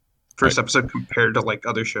this first episode compared to like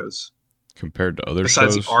other shows? compared to other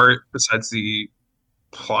Besides shows. the art, besides the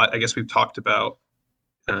plot, I guess we've talked about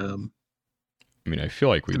I mean, I feel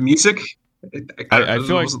like we the music. I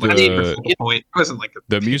feel like wasn't like a super focal point. It wasn't like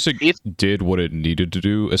the music did what it needed to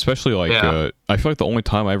do, especially like I feel like the only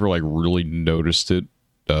time I ever like really noticed it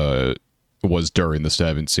was during the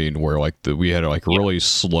stabbing scene where like we had like really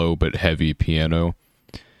slow but heavy piano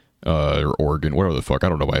or organ, whatever the fuck, I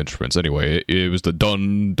don't know my instruments. Anyway, it was the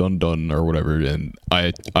dun dun dun or whatever, and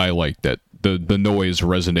I liked that the noise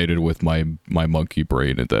resonated with my monkey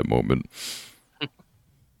brain at that moment.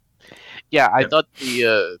 Yeah, I thought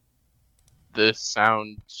the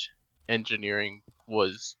sound engineering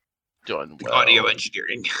was done well. audio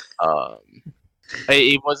engineering.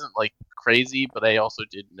 It wasn't like crazy, but I also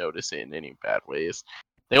didn't notice it in any bad ways.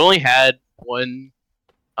 They only had one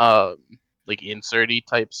like inserty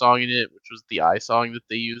type song in it, which was the I song that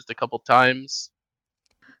they used a couple times,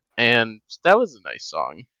 and that was a nice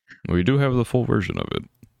song. We do have the full version of it.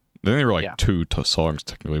 I think there were like two songs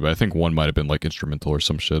technically, but I think one might have been like instrumental or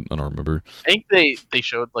some shit. I don't remember. I think they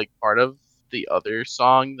showed like part of the other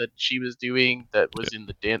song that she was doing that was in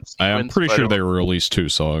the dance sequence. I'm pretty sure they released two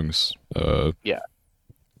songs. Yeah.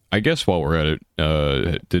 I guess while we're at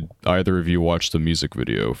it, did either of you watch the music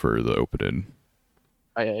video for the opening?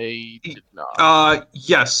 I did not.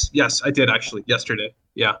 Yes, I did actually yesterday.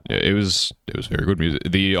 Yeah, it was very good music.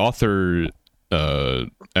 The author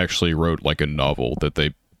actually wrote like a novel that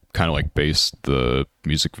they kind of like based the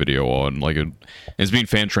music video on. Like it's being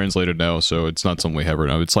fan translated now, so it's not something we have right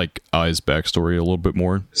now. It's like Ai's backstory a little bit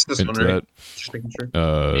more it's this into one, right? that. Just making sure.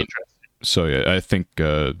 Interesting. So yeah, I think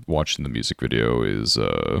watching the music video is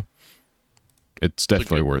it's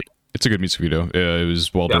definitely worth. It's a good music video. It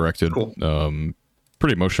was well directed. Cool.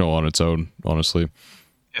 Pretty emotional on its own, honestly.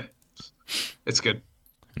 Yeah, it's good.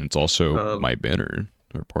 And it's also my banner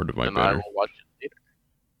or part of my And I banner. will watch it later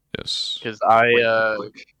Yes. because I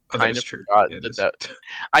kind that's of true. forgot Yeah, it that. is.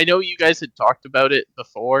 I know you guys had talked about it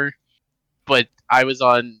before, but I was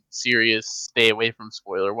on serious stay away from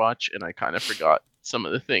spoiler watch, and I kind of forgot some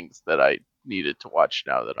of the things that I needed to watch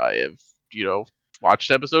now that I have,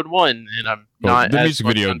 watched episode 1, and I'm not. The as music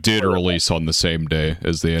much video on did spoiler release on the same day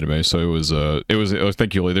as the anime, so it was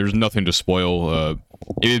thank you. There's nothing to spoil.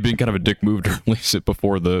 It had been kind of a dick move to release it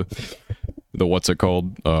before the what's it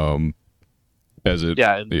called? And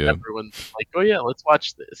everyone's like, "Oh yeah, let's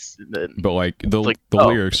watch this." And then, but like the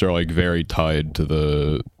lyrics are like very tied to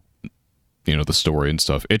the the story and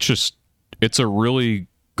stuff. It's a really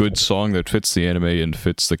good song that fits the anime and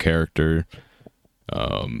fits the character.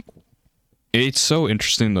 It's so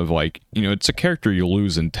interesting of like, it's a character you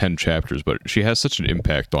lose in 10 chapters, but she has such an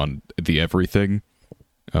impact on the everything.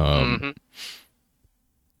 Even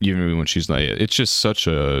when she's not, it's just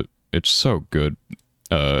it's so good.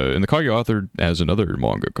 And the Kaguya author has another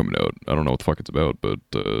manga coming out. I don't know what the fuck it's about, but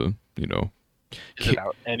is it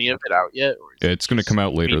out? Any of it out yet? Or it's going to come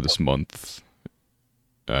out later this month.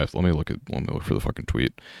 Let me look for the fucking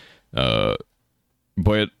tweet.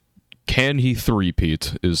 But can he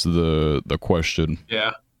three-peat is the question.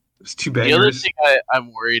 Yeah, it's two The other bangers. thing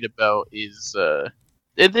I'm worried about is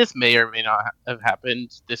and this may or may not have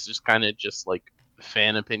happened. This is kind of just like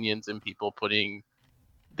fan opinions and people putting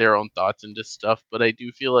their own thoughts into stuff. But I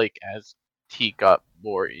do feel like as he got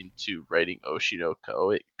more into writing Oshi no Ko,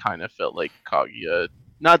 it kind of felt like Kaguya.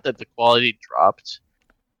 Not that the quality dropped,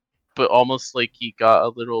 but almost like he got a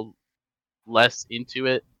little less into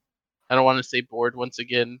it. I don't want to say bored once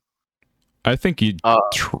again. I think he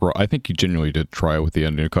I think he genuinely did try with the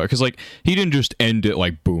ending because like he didn't just end it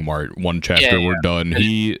like boom, art one chapter we're done.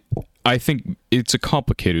 I think it's a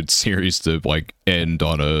complicated series to like end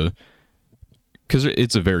on because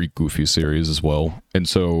it's a very goofy series as well, and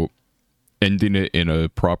so ending it in a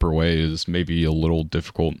proper way is maybe a little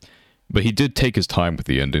difficult. But he did take his time with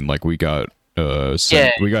the ending. Like we got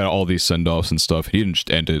we got all these send-offs and stuff. He didn't just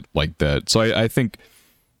end it like that. So I think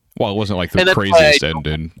while it wasn't like the craziest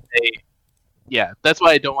ending. Yeah, that's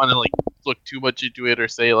why I don't want to like look too much into it or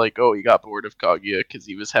say like, oh, he got bored of Kaguya because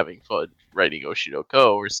he was having fun writing Oshi no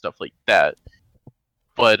Ko or stuff like that.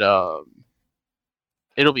 But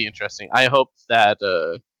it'll be interesting. I hope that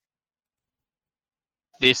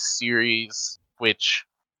this series, which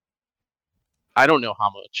I don't know how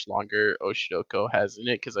much longer Oshi no Ko has in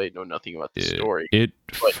it because I know nothing about the story. It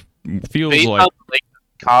feels based like on,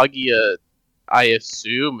 Kaguya, I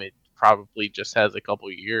assume it probably just has a couple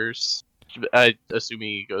years. Assuming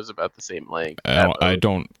he goes about the same length. I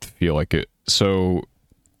don't feel like it. So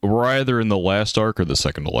we're either in the last arc or the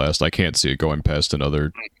second to last. I can't see it going past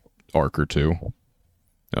another arc or two.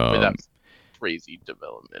 without crazy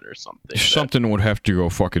development or something. Something would have to go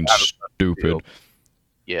fucking stupid.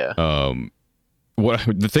 Yeah.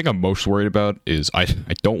 The thing I'm most worried about is I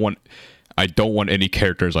don't want any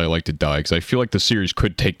characters I like to die, because I feel like the series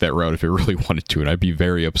could take that route if it really wanted to, and I'd be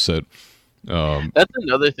very upset. That's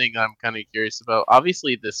another thing I'm kind of curious about.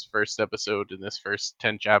 Obviously, this first episode and this first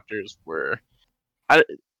 10 chapters were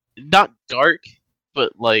not dark,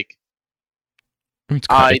 but like it's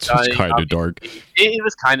kind of dark. It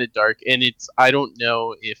was kind of dark, and I don't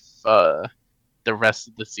know if the rest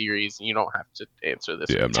of the series. You don't have to answer this.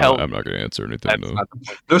 Yeah, I'm not going to answer anything.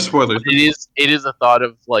 No spoilers. It is a thought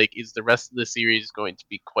of like, is the rest of the series going to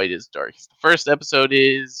be quite as dark as the first episode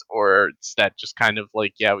is, or is that just kind of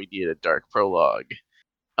like, yeah, we did a dark prologue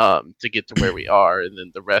to get to where we are, and then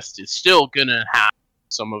the rest is still gonna have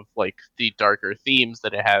some of like the darker themes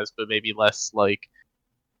that it has, but maybe less like,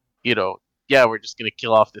 yeah, we're just gonna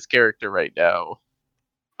kill off this character right now,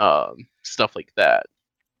 stuff like that.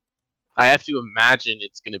 I have to imagine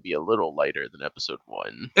it's going to be a little lighter than episode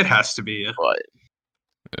 1. It has to be, yeah. But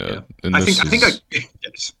yeah. I think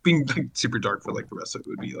just being like super dark for like the rest of it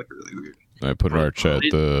would be like really weird. I put in our chat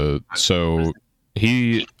so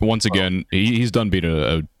he once again he's done being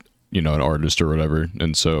a an artist or whatever,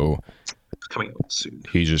 and so it's coming out soon.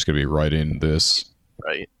 He's just gonna be writing this,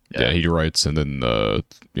 right? Yeah, he writes, and then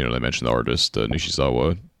they mentioned the artist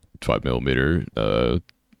Nishizawa 5mm,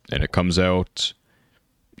 and it comes out.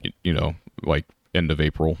 Like end of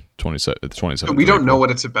April, 27th. We don't know what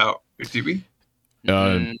it's about, do we?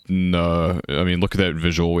 No. I mean, look at that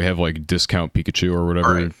visual. We have like discount Pikachu or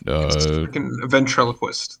whatever. Right. Freaking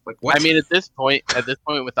ventriloquist. Like what? I mean, at this point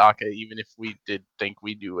with Aka, even if we did think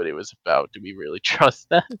we knew what it was about, do we really trust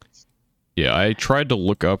that? Yeah, I tried to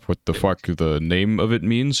look up what the fuck the name of it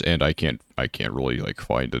means, and I can't really like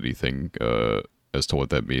find anything as to what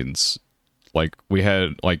that means. Like we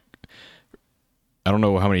had like. I don't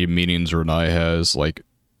know how many meanings Renai has. Like,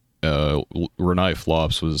 Renai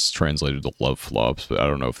Flops was translated to Love Flops, but I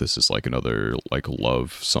don't know if this is like another like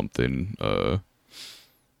love something.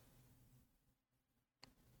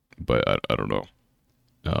 But I don't know.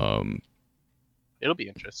 It'll be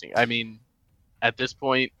interesting. I mean, at this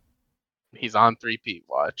point, he's on 3P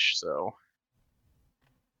watch, so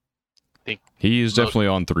I think he is definitely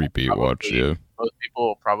on 3P watch. Yeah, most people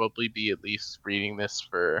will probably be at least reading this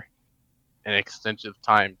for an extensive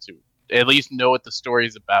time to at least know what the story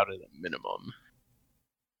is about at a minimum.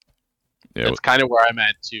 Yeah, that's kind of where I'm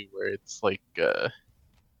at too, where it's like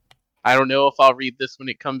I don't know if I'll read this when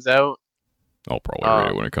it comes out. I'll probably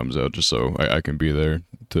read it when it comes out, just so I can be there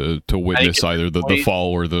to witness either the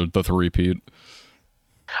fall or the three-peat.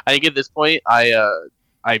 I think at this point I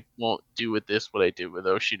won't do with this what I did with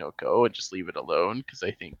Oshi no Ko and just leave it alone, because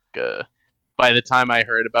I think by the time I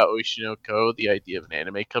heard about Oshi no Ko, the idea of an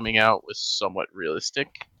anime coming out was somewhat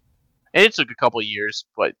realistic. And it took a couple years,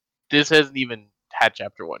 but this hasn't even had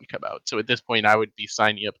chapter 1 come out. So at this point, I would be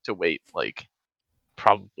signing up to wait like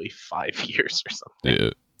probably 5 years or something.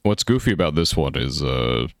 Yeah. What's goofy about this one is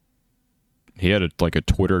he had a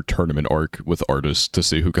Twitter tournament arc with artists to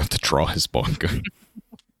see who got to draw his manga.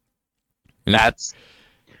 That's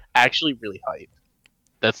actually really hype.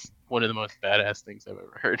 That's one of the most badass things I've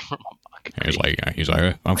ever heard from a manga. He's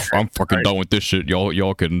like, I'm fucking done with this shit.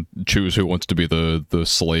 Y'all can choose who wants to be the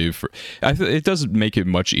slave. It doesn't make it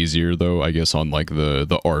much easier though, I guess, on like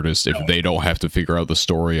the artist if they don't have to figure out the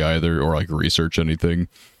story either or like research anything.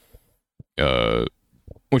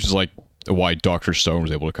 Which is like why Dr. Stone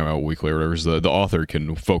was able to come out weekly or whatever. So the author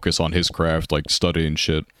can focus on his craft, like studying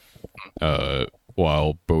shit,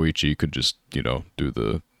 while Boichi could just do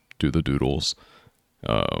the doodles.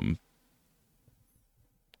 And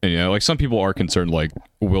yeah, like some people are concerned, like,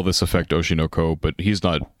 will this affect Oshi no Ko? But he's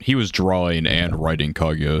not. He was drawing and writing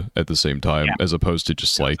Kaguya at the same time, as opposed to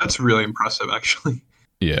just like. That's really impressive, actually.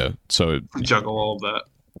 Yeah, so juggle all of that.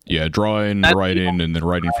 Yeah, drawing, writing, and then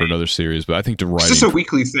writing for another series. But I think to write. It's just a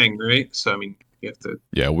weekly thing, right? So I mean, you have to.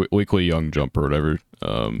 Yeah, weekly Young Jump or whatever.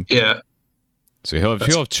 Yeah. So he'll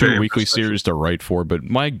have 2 weekly series to write for, but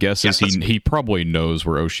my guess is he probably knows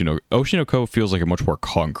where Oshi no Ko feels like a much more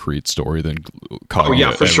concrete story than Kaguya. Oh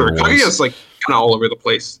yeah, for sure. Kaguya's like kind of all over the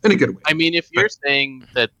place in a good way. I mean, if you're saying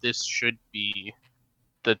that this should be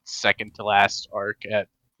the second to last arc at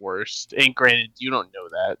worst, and granted, you don't know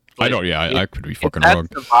that. I don't. Yeah, I could be fucking wrong.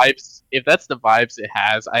 If that's the vibes it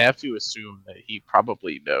has, I have to assume that he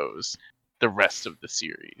probably knows the rest of the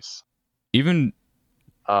series. Even.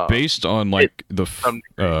 Based on like the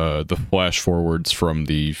flash forwards from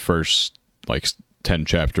the first like 10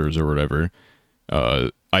 chapters or whatever,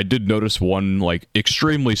 I did notice one like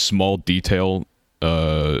extremely small detail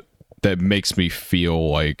that makes me feel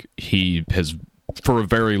like he has, for a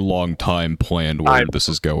very long time, planned where this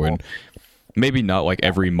is going. Maybe not like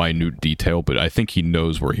every minute detail, but I think he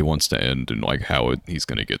knows where he wants to end and like how he's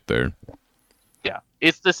going to get there. Yeah,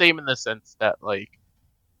 it's the same in the sense that, like,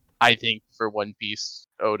 I think for One Piece,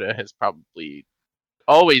 Oda has probably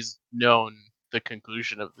always known the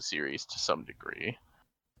conclusion of the series to some degree.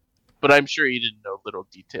 But I'm sure he didn't know little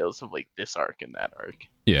details of, like, this arc and that arc.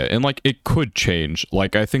 Yeah, and like it could change.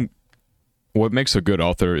 Like, I think what makes a good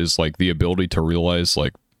author is like the ability to realize,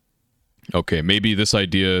 like, okay, maybe this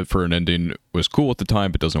idea for an ending was cool at the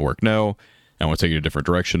time, but doesn't work now. I want to take it a different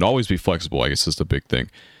direction. Always be flexible, I guess, is the big thing.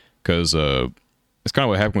 Because it's kind of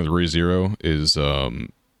what happened with ReZero is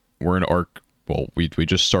we're in arc, well, we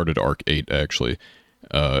just started arc 8, actually.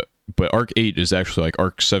 But arc 8 is actually like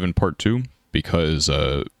arc 7 part 2, because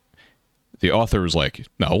the author was like,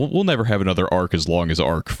 no, we'll never have another arc as long as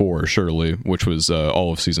arc 4, surely, which was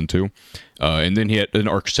all of season 2. And then an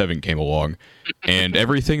arc 7 came along, and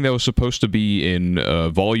everything that was supposed to be in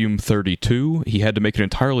volume 32, he had to make an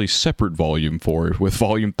entirely separate volume for, with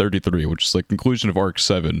volume 33, which is the conclusion of arc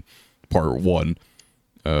 7, part 1.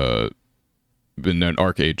 And then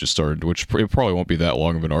arc 8 just started, which it probably won't be that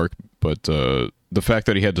long of an arc, but the fact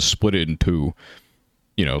that he had to split it in 2,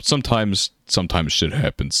 you know, sometimes shit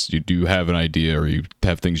happens. You do have an idea, or you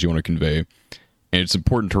have things you want to convey, and it's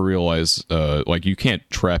important to realize, like, you can't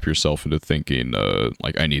trap yourself into thinking,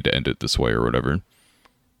 like, I need to end it this way or whatever.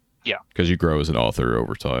 Yeah. Because you grow as an author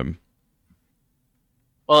over time.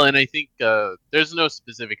 Well, and I think there's no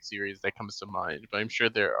specific series that comes to mind, but I'm sure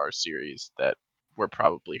there are series that were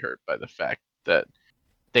probably hurt by the fact that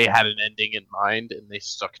they had an ending in mind and they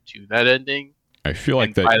stuck to that ending. I feel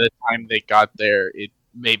like that by the time they got there, it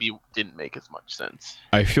maybe didn't make as much sense.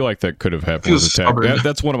 I feel like that could have happened with Attack.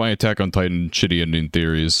 That's one of my Attack on Titan shitty ending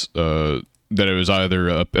theories. That it was either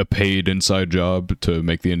a paid inside job to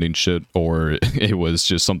make the ending shit, or it was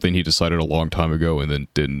just something he decided a long time ago and then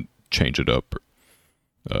didn't change it up.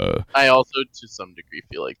 I also, to some degree,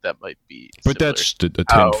 feel like that might be. But that's a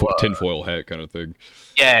tinfoil hat kind of thing.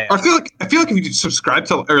 Yeah. I feel like if you subscribe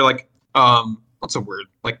to, or like what's a word?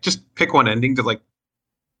 Like, just pick one ending to like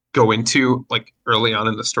go into like early on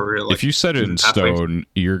in the story. Or, like, if you set it in stone,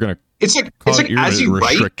 you're gonna. It's like as you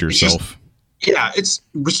restrict write, yourself.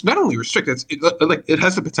 It's not only restricted. It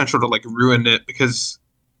has the potential to like ruin it, because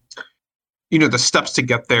you know the steps to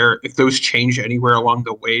get there. If those change anywhere along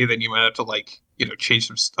the way, then you might have to like change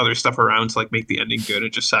some other stuff around to like make the ending good.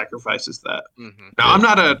 It just sacrifices that. Mm-hmm. Now I'm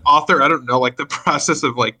not an author. I don't know like the process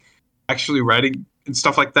of like actually writing and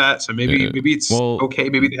stuff like that. So maybe it's okay.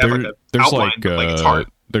 Maybe they have like an outline, but like it's hard.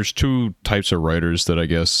 There's two types of writers that I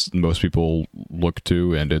guess most people look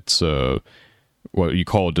to, and it's what you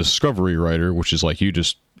call a discovery writer, which is like you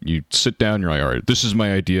sit down, you're like, all right, this is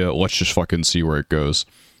my idea, let's just fucking see where it goes,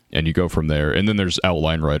 and you go from there. And then there's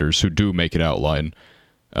outline writers who do make an outline,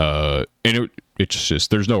 and it's just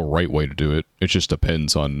there's no right way to do it. It just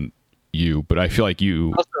depends on you. But I feel like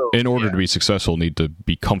you, also, in order to be successful, need to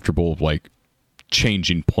be comfortable like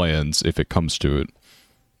changing plans if it comes to it.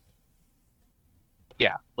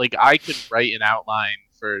 Yeah, like I could write an outline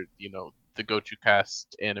for the Gochu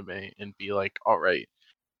Cast anime and be like, all right,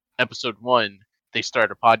 episode 1 they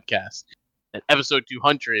start a podcast, and episode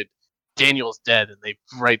 200 Daniel's dead and they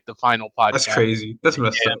write the final podcast. That's crazy. That's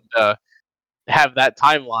messed up. And have that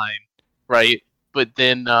timeline, right? But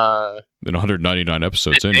then 199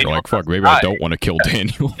 episodes in, you're like, fuck, maybe I don't want to kill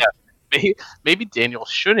Daniel. Yeah, maybe Daniel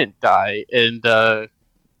shouldn't die, and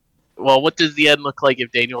well, what does the end look like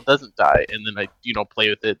if Daniel doesn't die? And then I, play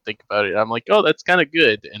with it, think about it. I'm like, oh, that's kind of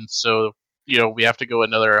good. And so, we have to go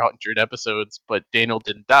another 100 episodes, but Daniel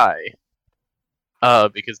didn't die.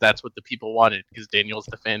 Because that's what the people wanted, because Daniel's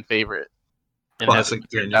the fan favorite. And classic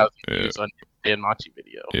has 100,000 views on Dan Machi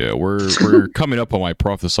video. Yeah, we're coming up on my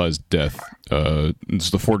prophesized death. This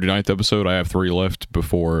is the 49th episode. I have 3 left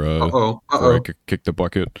before I kick the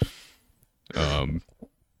bucket.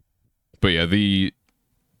 But yeah, the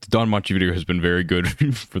Don Machi video has been very good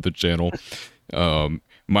for the channel.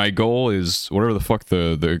 My goal is whatever the fuck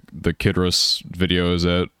the Kid Russ video is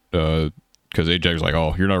at, because Ajax's like,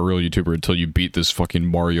 oh, you're not a real YouTuber until you beat this fucking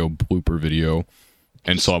Mario blooper video.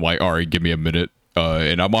 And so I'm like, all right, give me a minute.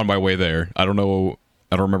 And I'm on my way there. I don't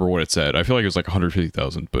remember what it said. I feel like it was like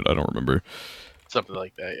 150,000, but I don't remember. Something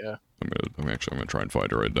like that, yeah. I'm gonna try and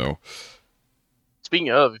find it right now. Speaking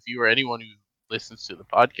of, if you are anyone who listens to the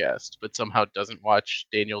podcast but somehow doesn't watch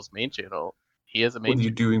Daniel's main channel, he has a main channel. What are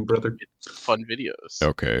you doing, brother? It's fun videos.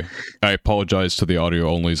 Okay. I apologize to the audio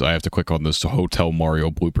onlys. I have to click on this Hotel Mario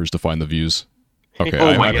bloopers to find the views. Okay,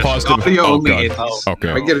 Oh my I gosh, paused it. audio Oh only god. indies. Okay.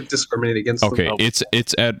 I get to discriminate against Okay, them.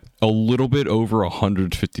 it's at a little bit over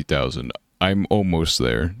 150,000. I'm almost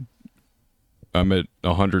there. I'm at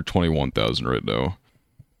 121,000 right now.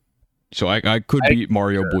 So I could beat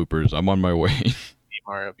Mario bloopers. I'm on my way.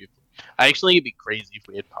 Mario people. I actually it'd be crazy if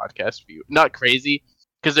we had podcast view. Not crazy,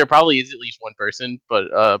 because there probably is at least one person, but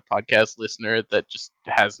a podcast listener that just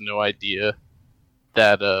has no idea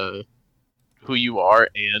that who you are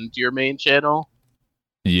and your main channel.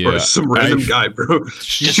 Yeah, Or some random guy, bro.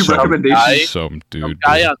 YouTube some recommendations. guy- Some dude. Some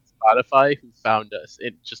guy on Spotify who found us.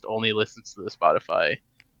 It just only listens to the Spotify.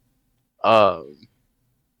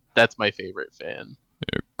 That's my favorite fan.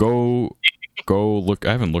 Go look.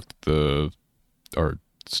 I haven't looked at our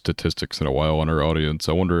statistics in a while on our audience.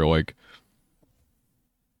 I wonder, like,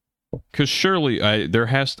 because surely I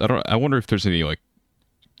wonder if there's any, like,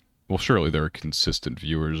 well, surely there are consistent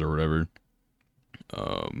viewers or whatever.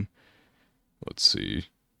 Let's see.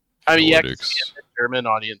 I mean, yeah, 'cause Analytics. we had the German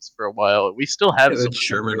audience for a while. We still have Yeah, the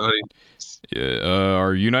German audience. Yeah,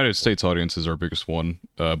 our United States audience is our biggest one.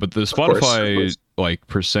 But the Of course, of Spotify course. like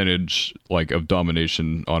percentage like of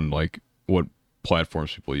domination on like what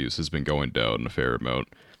platforms people use has been going down a fair amount.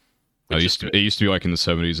 Which is it used to be like in the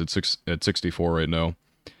 70s at 64 right now.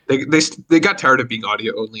 They got tired of being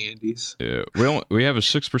audio only indies. Yeah, we have a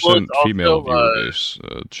 6% Well, it's female also, viewer base.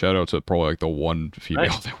 Shout out to probably like the one female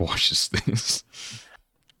Nice. that watches this.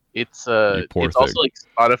 It's You poor it's also thing. like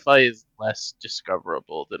Spotify is less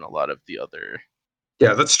discoverable than a lot of the other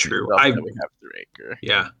Yeah, that's true. stuff that we have through Anchor.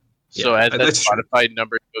 Yeah. So Yeah, as that that's true. Spotify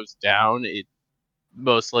number goes down, it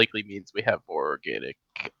most likely means we have more organic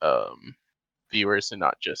viewers and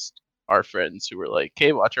not just our friends who were like,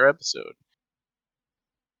 "Hey, watch our episode."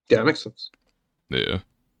 Yeah, that makes sense. Yeah.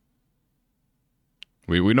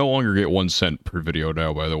 We no longer get 1 cent per video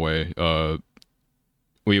now, by the way.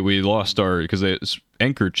 We lost our, because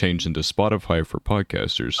Anchor changed into Spotify for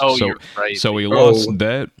podcasters. Oh, so you're right. so we Oh. lost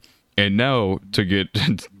that, and now to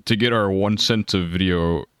get our 1 cent of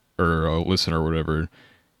video or a listen or whatever,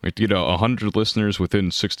 we have to get 100 listeners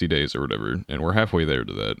within 60 days or whatever, and we're halfway there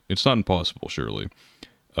to that. It's not impossible, surely.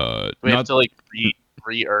 We have to like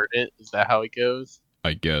re-earn it. Is that how it goes?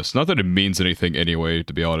 I guess. Not that it means anything anyway,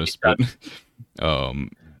 to be honest, but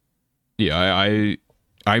yeah,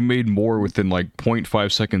 I made more within like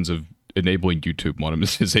 0.5 seconds of enabling YouTube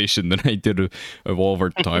monetization than I did of all of our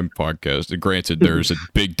time podcasts. And granted, there's a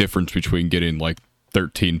big difference between getting like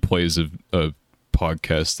 13 plays of a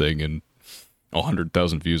podcast thing and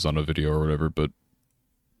 100,000 views on a video or whatever, but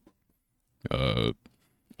I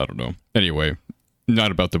don't know. Anyway, not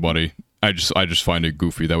about the money. I just find it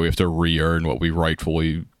goofy that we have to re-earn what we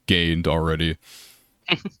rightfully gained already.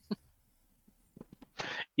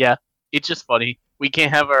 Yeah, it's just funny. We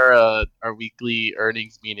can't have our weekly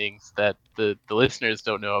earnings meetings that the listeners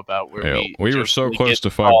don't know about. Where Yeah, we were just so really close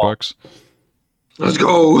get to $5. Let's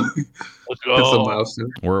go. Let's That's a go.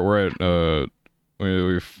 milestone. We're at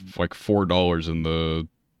we've like $4 in the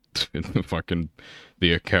fucking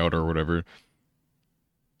the account or whatever.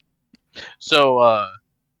 So,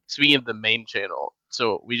 speaking of the main channel,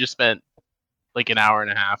 so we just spent like an hour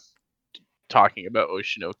and a half talking about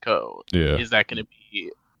Oshinoko. Yeah. Is that going to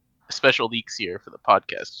be special leaks here for the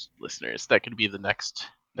podcast listeners? That could be the next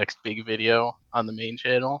big video on the main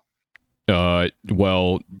channel. So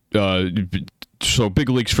big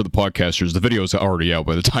leaks for the podcasters. The video is already out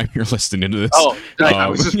by the time you're listening to this. Oh, Yeah, it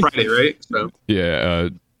was just Friday, right? So Yeah.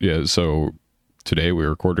 So today we're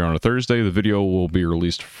recording on a Thursday. The video will be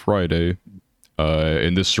released Friday.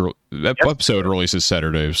 And that episode releases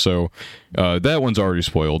Saturday. So that one's already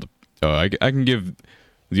spoiled. I can give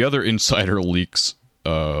the other insider leaks.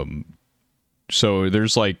 So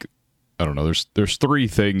there's like, I don't know. There's 3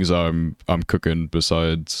 things I'm cooking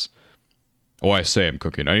besides. Oh, I say I'm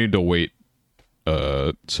cooking. I need to wait.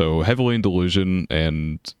 So Heavily in Delusion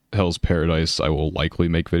and Hell's Paradise, I will likely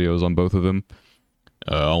make videos on both of them,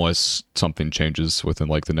 unless something changes within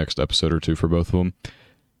like the next episode or 2 for both of them.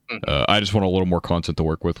 I just want a little more content to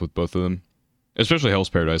work with both of them, especially Hell's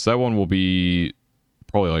Paradise. That one will be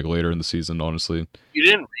probably like later in the season, honestly. You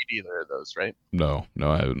didn't read either of those, right? No,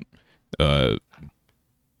 I haven't.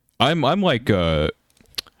 I'm like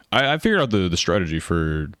I figured out the strategy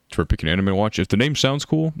for picking anime to watch. If the name sounds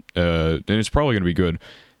cool, then it's probably gonna be good.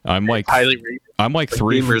 I'm like Highly rated. I'm like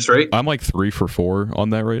 3 gamers, right? I'm like 3 for 4 on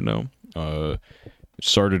that right now. It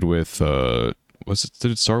started with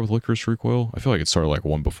did it start with Licorice Recoil? I feel like it started like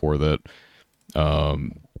one before that.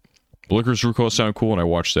 Licorice Recoil sounded cool and I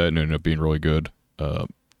watched that and it ended up being really good. I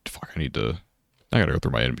need to I gotta go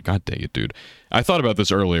through my enemy. God dang it, dude. I thought about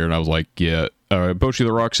this earlier, and I was like, yeah, Boshi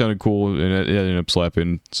the Rock sounded cool, and it ended up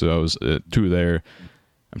slapping, so I was 2 there.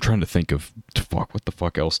 I'm trying to think of, what the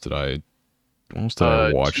fuck else did I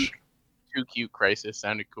watch? Too Cute Crisis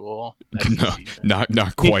sounded cool. No,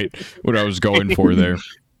 not quite what I was going for there.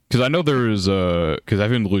 Because I know there is because I've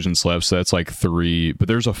been Illusion Slap, so that's like 3, but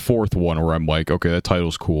there's a 4th one where I'm like, okay, that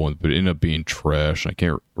title's cool, but it ended up being trash. I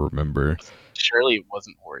can't remember. Surely it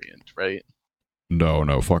wasn't Orient, right?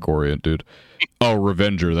 No, fuck Orient, dude. Oh,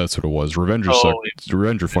 Revenger, that's what it was. Revenger sucked.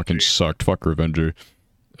 Revenger fucking sucked. Fuck Revenger.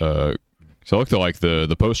 So I looked at like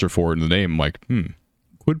the poster for it and the name, I'm like,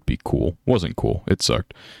 would be cool. Wasn't cool. It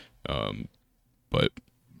sucked. But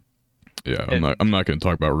yeah, I'm not going to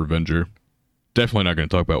talk about Revenger. Definitely not going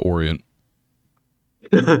to talk about Orient.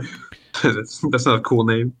 That's not a cool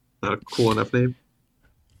name. Not a cool enough name.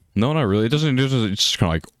 No, not really. It doesn't. It's just kind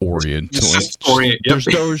of like Orient. It's just Orient. Yep.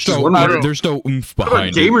 There's no oomph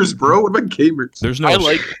behind it. Gamers, bro. What about gamers? There's no. I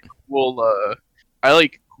like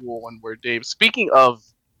cool one word, Dave. Speaking of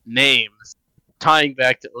names, tying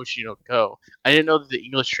back to Oshi no Ko, I didn't know that the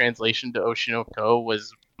English translation to Oshi no Ko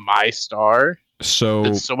was My Star. So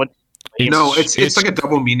There's so much. It's like a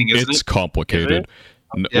double meaning, isn't it? It's complicated.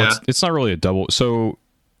 Yeah. It's not really a double. So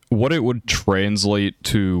what it would translate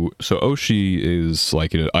to, so Oshi is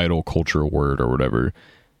like an idol culture word or whatever.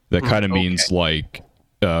 That kind of means like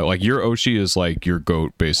your Oshi is like your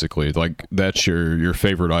goat, basically. Like that's your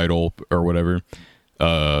favorite idol or whatever.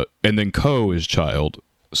 And then Ko is child.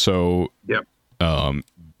 So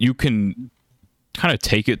you can kind of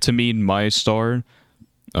take it to mean my star.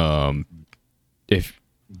 If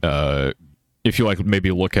you like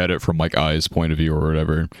maybe look at it from like Ai's point of view or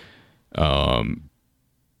whatever.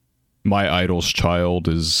 My idol's child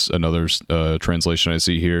is another translation I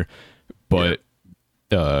see here, but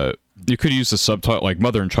you could use the subtitle, like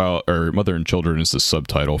Mother and Children is the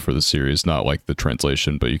subtitle for the series, not like the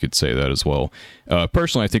translation, but you could say that as well.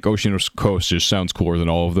 Personally, I think Oshi no Ko just sounds cooler than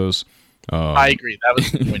all of those. I agree. That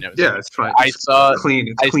was the point I was yeah, it's fine. I saw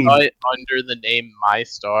clean. I saw it under the name My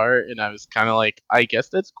Star, and I was kind of like, I guess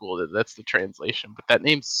that's cool. That's the translation, but that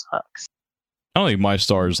name sucks. I don't think My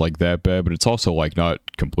Star is like that bad, but it's also like not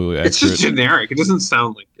completely accurate. It's just generic. It doesn't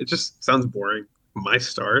sound like it. Just sounds boring. My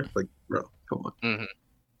Star, like, bro, come on.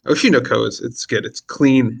 Mm-hmm. Oshi no Ko it's good. It's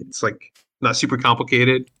clean. It's like not super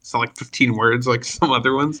complicated. It's not like 15 words like some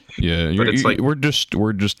other ones. Yeah, but it's like we're just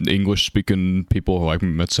English speaking people. Like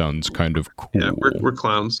that sounds kind of cool. Yeah, we're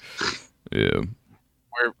clowns. Yeah,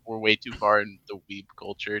 we're way too far in the weeb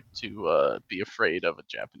culture to be afraid of a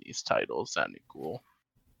Japanese title sounding cool.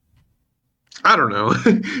 I don't know.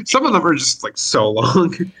 Some of them are just like so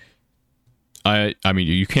long. I mean,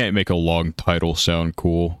 you can't make a long title sound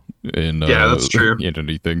cool. Yeah, that's true. In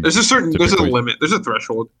anything, there's a limit. There's a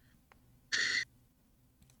threshold.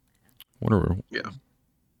 Whatever. Yeah.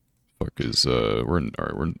 Fuck is I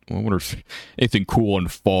wonder if anything cool in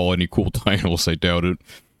fall. Any cool titles? I doubt it.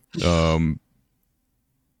 Yeah,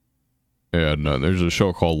 no. There's a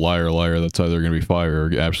show called Liar Liar that's either going to be fire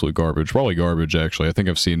or absolute garbage. Probably garbage, actually. I think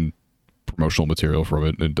I've seen promotional material from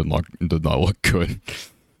it, and it did not look good.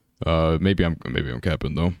 Maybe I'm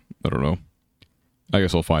capping though. I don't know. I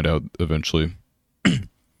guess I'll find out eventually.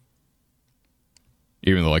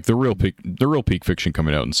 Even though, like, the real peak fiction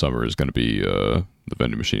coming out in summer is going to be the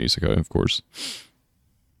vending machine isekai, of course.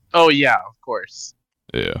 Oh yeah, of course.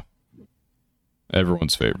 Yeah,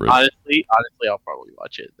 everyone's favorite. Honestly, I'll probably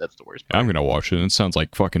watch it. That's the worst part. I'm gonna watch it. It sounds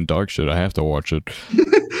like fucking dog shit. I have to watch it.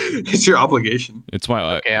 It's your obligation. It's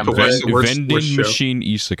my Okay, vending machine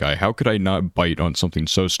isekai. How could I not bite on something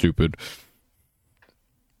so stupid?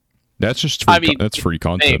 That's just free, that's free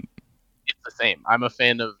content. Same. It's the same. I'm a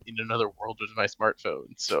fan of In Another World with my smartphone,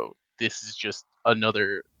 so this is just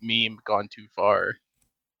another meme gone too far.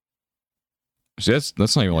 See, that's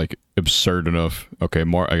not even like absurd enough. Okay,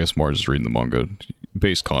 I guess Mars is reading the manga.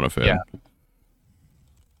 Base Kana fan. Yeah.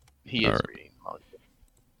 He is reading the manga.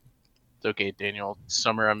 It's okay, Daniel.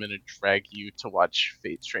 Summer, I'm gonna drag you to watch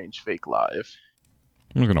Fate Strange Fake Live.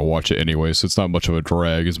 I'm not gonna watch it anyway, so it's not much of a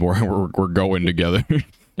drag. It's more we're going together.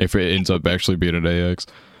 If it ends up actually being an AX.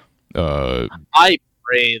 I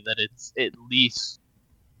pray that it's at least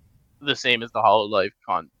the same as the HoloLive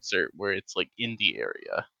concert, where it's like in the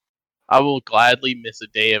area. I will gladly miss a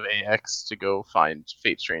day of AX to go find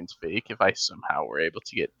Fate Strange Fake if I somehow were able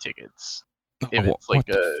to get tickets. If it's like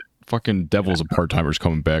a fucking Devils and Part-Timers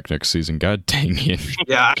coming back next season. God dang it.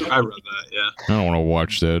 Yeah, I read that, yeah. I don't want to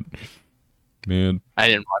watch that. Man. I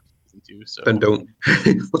didn't watch season 2, so then don't.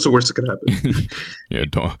 What's the worst that could happen? Yeah,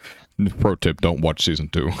 don't. Pro tip, don't watch season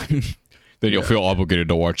 2. Then you'll feel obligated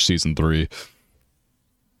to watch season 3.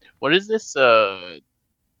 What is this Horimiya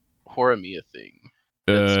thing?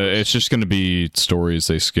 It's just going to be stories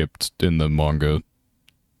they skipped in the manga,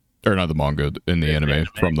 or not the manga, in the anime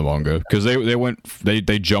from the manga, because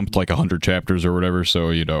they jumped like 100 chapters or whatever. So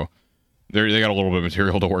they got a little bit of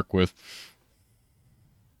material to work with.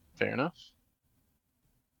 Fair enough.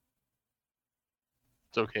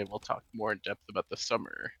 It's okay. We'll talk more in depth about the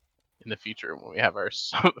summer in the future when we have our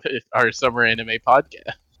summer anime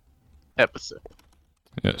podcast episode.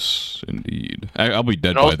 Yes, indeed. I'll be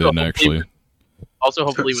dead by then, actually. Also,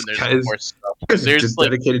 hopefully, when there's more stuff, there's just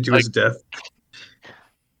dedicated to his death.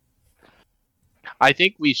 I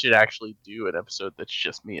think we should actually do an episode that's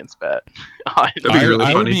just me and Spat. That'd be really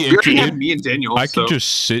funny. We already had me and Daniel. I could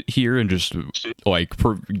just sit here and just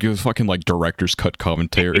give fucking director's cut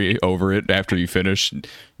commentary over it after you finish.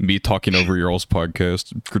 Me talking over your all's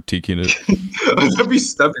podcast, critiquing it. That'd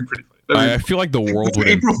be pretty funny. I feel like the world would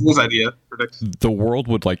April Fool's idea. The world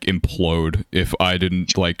would implode if I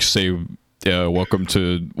didn't say welcome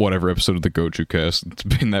to whatever episode of the Gochu Cast. It's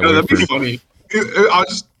been that way. That'd be funny.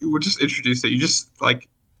 We'll just introduce it. You just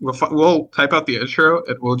we'll type out the intro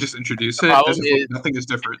and we'll just introduce it. Nothing is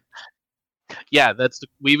different. Yeah,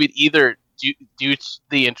 we would either do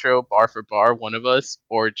the intro bar for bar, one of us,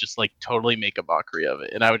 or just totally make a mockery of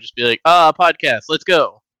it. And I would just be like, podcast, let's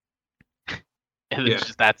go. And then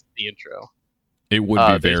that's the intro. It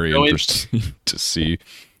would be very interesting to see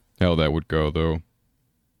how that would go, though.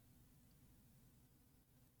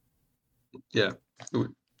 Yeah,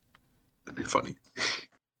 that'd be funny.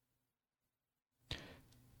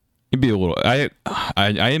 It'd be a little. I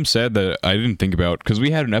am sad that I didn't think about, because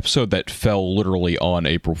we had an episode that fell literally on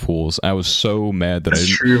April Fools. I was so mad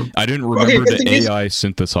that I didn't remember to AI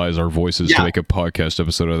synthesize our voices to make a podcast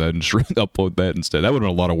episode of that and just upload that instead. That would have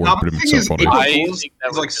been a lot of work, but it'd been so funny. April Fools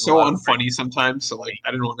is so unfunny sometimes, so I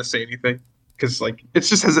didn't want to say anything because it's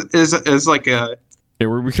just as a. Yeah,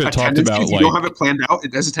 we could have talked about you don't have it planned out.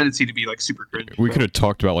 It has a tendency to be super cringe. We could have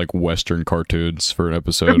talked about Western cartoons for an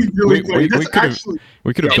episode. Really we could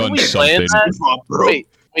have done something.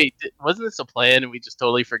 Wait, wasn't this a plan and we just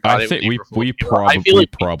totally forgot? I think we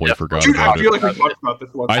probably forgot about it. I feel like we talked about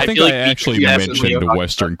this one. I think I actually mentioned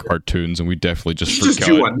Western cartoons, and we definitely just forgot. Just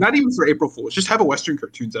do one, not even for April Fools. Just have a Western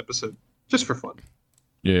cartoons episode, just for fun.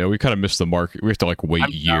 Yeah, we kind of missed the mark. We have to wait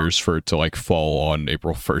years for it to fall on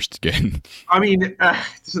April 1st again. I mean, it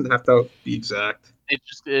doesn't have to be exact. It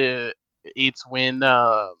just it's when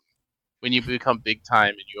you become big time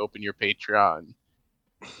and you open your Patreon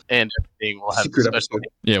and everything will have secret episode.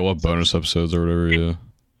 Yeah, we'll have bonus episodes or whatever.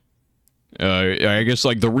 Yeah. I guess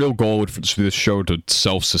the real goal would be this show to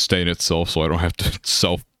self-sustain itself, so I don't have to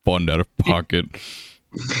self-fund out of pocket.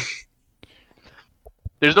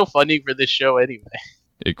 There's no funding for this show anyway.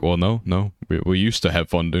 Well, no. We used to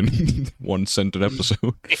have funding. 1 cent an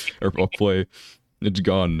episode or a play. It's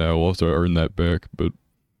gone now. We'll have to earn that back, but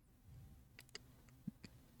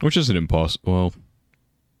which isn't impossible. Well,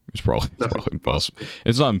 it's probably impossible.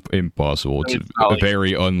 It's not impossible. It's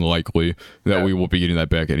very unlikely that we will be getting that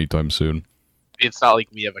back anytime soon. It's not like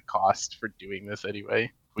we have a cost for doing this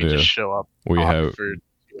anyway. We just show up. For 2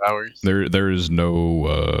 hours. There is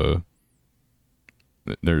no.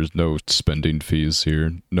 There's no spending fees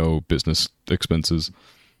here, no business expenses.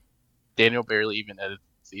 Daniel barely even edits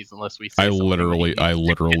these unless we say I literally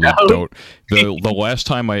don't. The last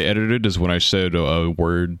time I edited is when I said a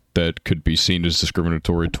word that could be seen as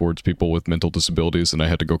discriminatory towards people with mental disabilities, and I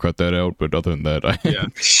had to go cut that out. But other than that, I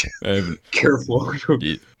haven't. Careful.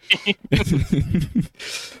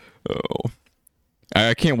 Oh.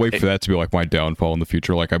 I can't wait for that to be my downfall in the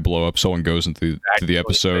future. I blow up, someone goes into the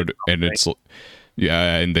episode, and it's...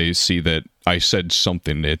 Yeah, and they see that I said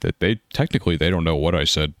something that they don't know what I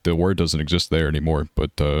said. The word doesn't exist there anymore.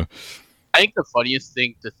 But I think the funniest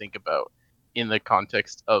thing to think about in the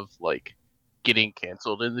context of getting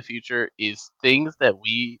canceled in the future is things that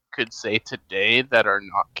we could say today that are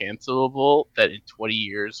not cancelable that in 20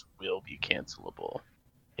 years will be cancelable.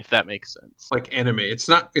 If that makes sense. Like anime. It's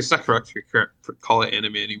not correct to call it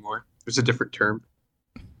anime anymore. There's a different term.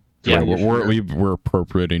 Yeah, we're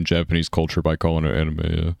appropriating Japanese culture by calling it anime.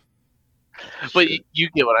 Yeah. But you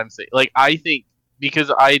get what I'm saying. I think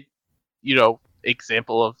because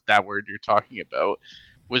example of that word you're talking about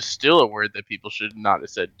was still a word that people should not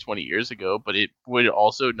have said 20 years ago, but it would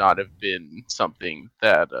also not have been something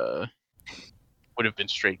that would have been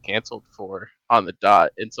straight canceled for on the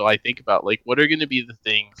dot. And so I think about what are going to be the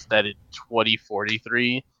things that in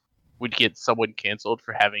 2043 would get someone canceled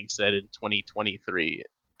for having said in 2023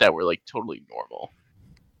 that were totally normal.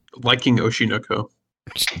 Liking Oshinoko.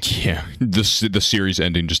 Yeah, the series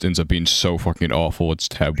ending just ends up being so fucking awful. It's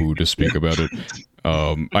taboo to speak about it.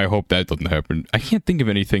 I hope that doesn't happen. I can't think of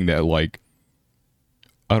anything that like.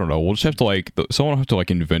 I don't know. We'll just have to like. Someone will have to like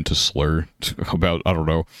invent a slur about. I don't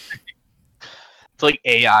know. It's like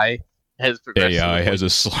AI has progressed. AI has a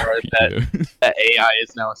slur. That AI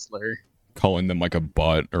is now a slur. Calling them like a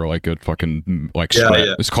bot or like a fucking like Yeah, scrap.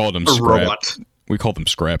 yeah. It's called them A scrap. robot. We call them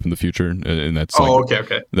scrap in the future, and that's like,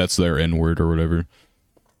 okay. that's their N word or whatever.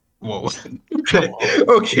 Whoa.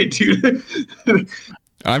 Okay, dude.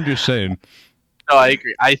 I'm just saying. No, I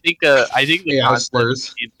agree. I think the AI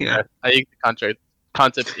slurs. Yeah. I think the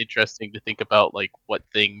concept's interesting to think about, like what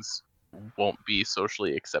things won't be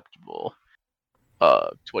socially acceptable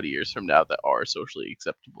 20 years from now that are socially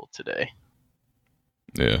acceptable today.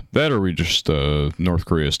 Yeah, that or we just North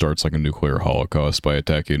Korea starts like a nuclear holocaust by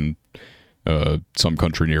attacking some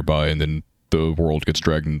country nearby, and then the world gets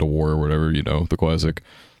dragged into war or whatever. You know, the classic.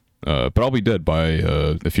 But I'll be dead by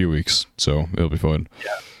a few weeks, so it'll be fun.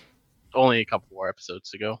 Yeah, only a couple more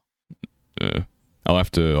episodes to go. Yeah, I'll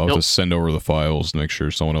have to send over the files to make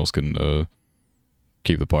sure someone else can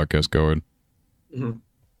keep the podcast going. Mm-hmm.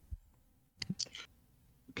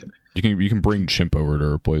 Okay. You can bring Chimp over to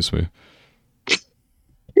replace me.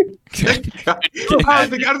 I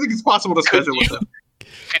don't think it's possible to schedule with them.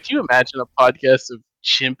 Could you imagine a podcast of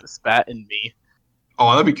Chimp, Spat, and me? Oh,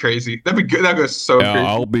 that'd be crazy. That'd be good. That goes so crazy.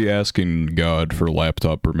 I'll be asking God for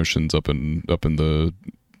laptop permissions up in the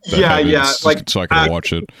heavens, like so I can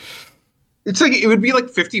watch it. It's like it would be like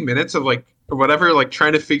 50 minutes of like whatever, like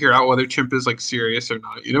trying to figure out whether Chimp is like serious or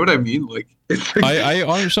not. You know what I mean? Like, it's like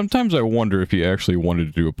I sometimes I wonder if he actually wanted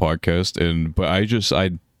to do a podcast, but I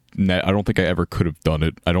don't think I ever could have done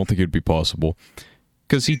it. I don't think it'd be possible.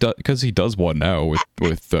 Because he does one now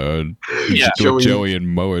with Joey and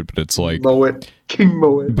Moet, but it's like King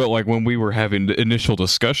Moet. But like when we were having the initial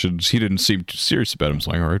discussions, he didn't seem too serious about it. I was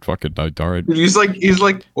like, all right, fuck it, all right. He's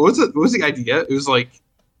like, what was it? What was the idea? It was like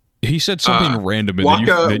he said something random, and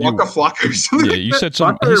Waka then Flocka or something. Yeah, you said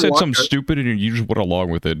some. He said something stupid, and you just went along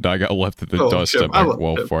with it. And I got left at the dust. Chimp. I'm like,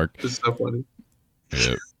 well, fuck. It's so funny.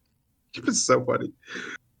 Yeah, it's so funny.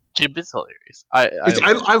 Chimp is hilarious. I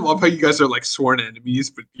love how you guys are like sworn enemies,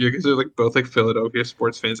 but you guys are like both like Philadelphia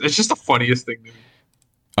sports fans. It's just the funniest thing to me.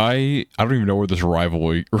 I don't even know where this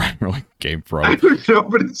rivalry came from. I don't know,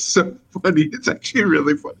 but it's so funny. It's actually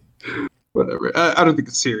really funny. Whatever. I don't think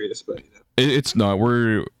it's serious, but you know. It's not.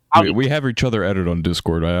 We have each other added on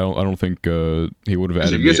Discord. I don't think he would have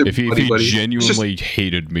added me if he genuinely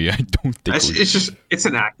hated me. I don't think it's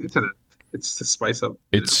an act. It's an act. It's to spice up.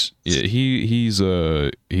 He's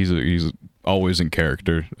always in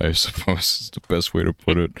character, I suppose is the best way to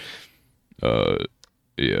put it.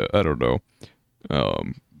 Yeah, I don't know.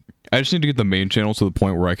 I just need to get the main channel to the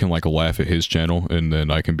point where I can like laugh at his channel, and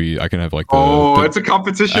then I can have like it's a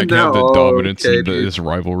competition now. I can have the dominance in this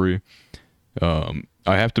rivalry. I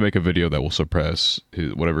have to make a video that will surpass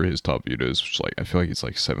whatever his top view is, which I feel like it's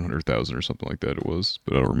like 700,000 or something like that. It was,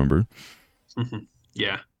 but I don't remember. Mm-hmm.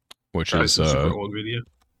 Yeah. Which is a super old video.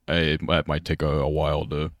 That might take a while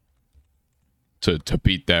to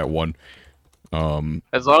beat that one.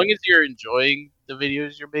 As long as you're enjoying the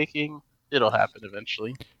videos you're making, it'll happen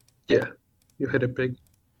eventually. Yeah, you hit it big.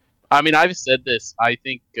 I mean, I've said this. I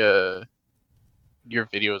think your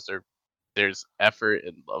videos there's effort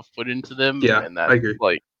and love put into them. Yeah, and that, I agree.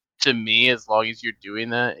 Like, to me, as long as you're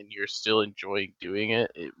doing that and you're still enjoying doing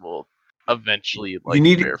it, it will eventually like you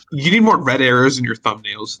need more red arrows in your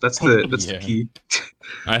thumbnails. That's the key.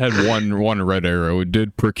 I had one red arrow. It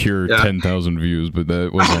did procure 10,000 views, but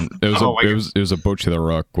that wasn't. It was a boat to the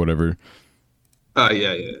rock, whatever.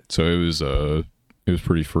 Yeah. So it was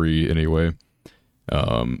pretty free anyway.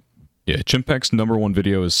 Yeah, Chimpac's #1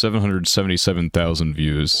 video is 777,000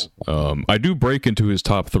 views. I do break into his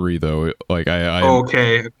top 3 though. Like I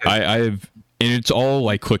have, and it's all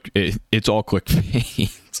like it's all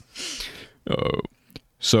clickbait.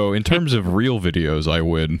 So in terms of real videos, I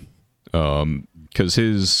win. Because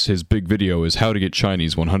his big video is how to get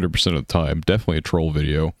Chinese 100% of the time. Definitely a troll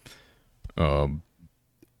video. And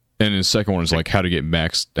his second one is like how to get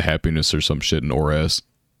max happiness or some shit in ORS.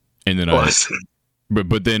 And then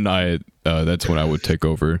but then that's when I would take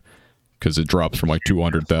over, because it drops from like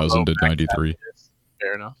 200,000 to 93.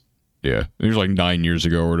 Fair enough. Yeah, it was like 9 years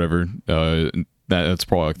ago or whatever. That's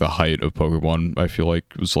probably like the height of Pokemon. I feel like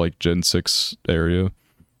it was like Gen 6 area,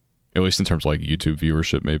 at least in terms of like YouTube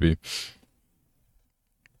viewership. Maybe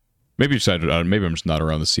maybe I'm just not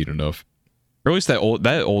around the scene enough. Or at least that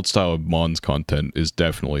old style of Mon's content is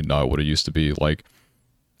definitely not what it used to be. Like,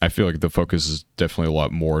 I feel like the focus is definitely a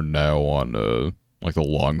lot more now on like the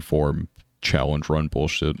long form challenge run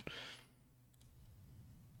bullshit.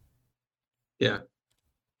 Yeah.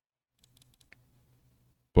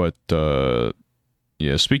 But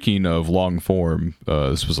yeah, speaking of long form,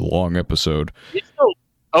 this was a long episode.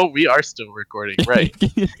 We are still recording, right?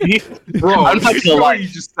 Bro, I'm not gonna lie.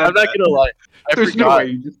 I'm not gonna lie. I There's forgot. no way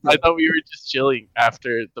you just I thought we were just chilling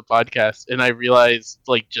after the podcast, and I realized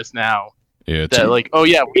like just now Yeah, that like, oh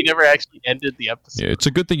yeah, we never actually ended the episode. yeah, it's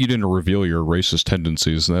a good thing you didn't reveal your racist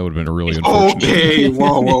tendencies, and that would have been a really unfortunate. Okay,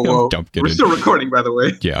 whoa. I'm We're kidding. still recording, by the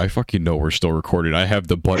way. Yeah, I fucking know we're still recording. I have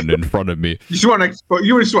the button in front of me. You just want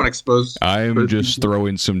to expose. I'm just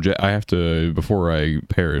throwing some. I have to, before I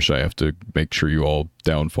perish, I have to make sure you all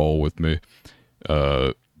downfall with me.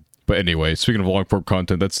 But anyway, speaking of long form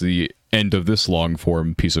content, that's the end of this long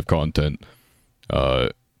form piece of content. I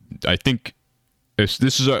think I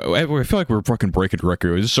feel like we're fucking breaking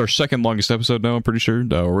record. This is our second longest episode now. I'm pretty sure.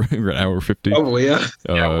 We're at an hour 50. Probably, yeah.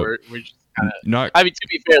 We're just kind of not. I mean, to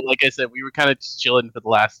be fair, like I said, we were kind of just chilling for the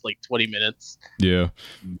last like 20 minutes. Yeah.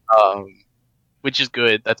 Which is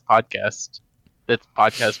good. That's podcast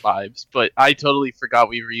vibes. But I totally forgot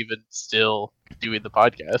we were even still doing the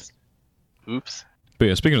podcast. Oops. But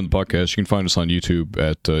yeah, speaking of the podcast, you can find us on YouTube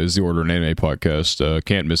at Is the Order an Anime Podcast.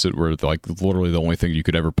 Can't miss it. We're like literally the only thing you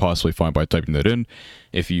could ever possibly find by typing that in.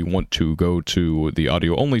 If you want to go to the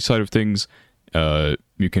audio only side of things,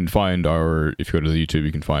 you can find our. If you go to the YouTube,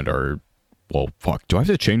 you can find our. Well, fuck. Do I have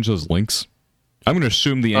to change those links? I'm going to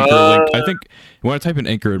assume the Anchor link. I think when I type in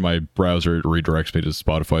Anchor in my browser, it redirects me to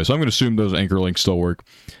Spotify. So I'm going to assume those Anchor links still work.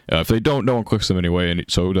 If they don't, no one clicks them anyway, and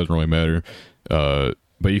so it doesn't really matter.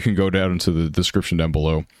 But you can go down into the description down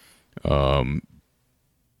below, and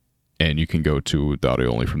you can go to the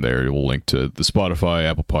audio only from there. It will link to the Spotify,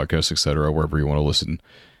 Apple Podcasts, etc., wherever you want to listen.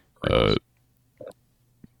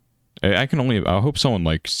 I hope someone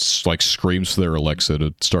like screams to their Alexa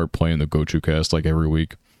to start playing the Gochu Cast like every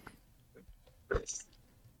week.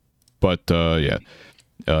 But yeah,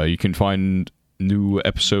 you can find new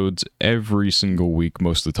episodes every single week,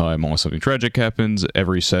 most of the time, unless something tragic happens,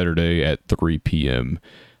 every Saturday at 3 p.m.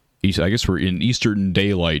 I guess we're in Eastern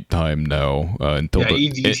Daylight Time now, until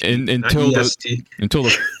until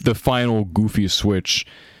the final goofy switch.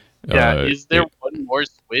 Yeah, is there one more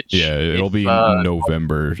switch? Yeah, it'll be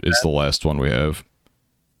November is the last one we have,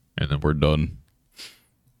 and then we're done.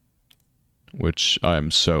 Which I'm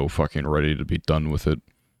so fucking ready to be done with it.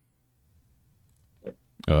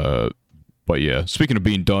 But yeah, speaking of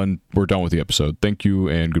being done, we're done with the episode. Thank you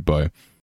and goodbye.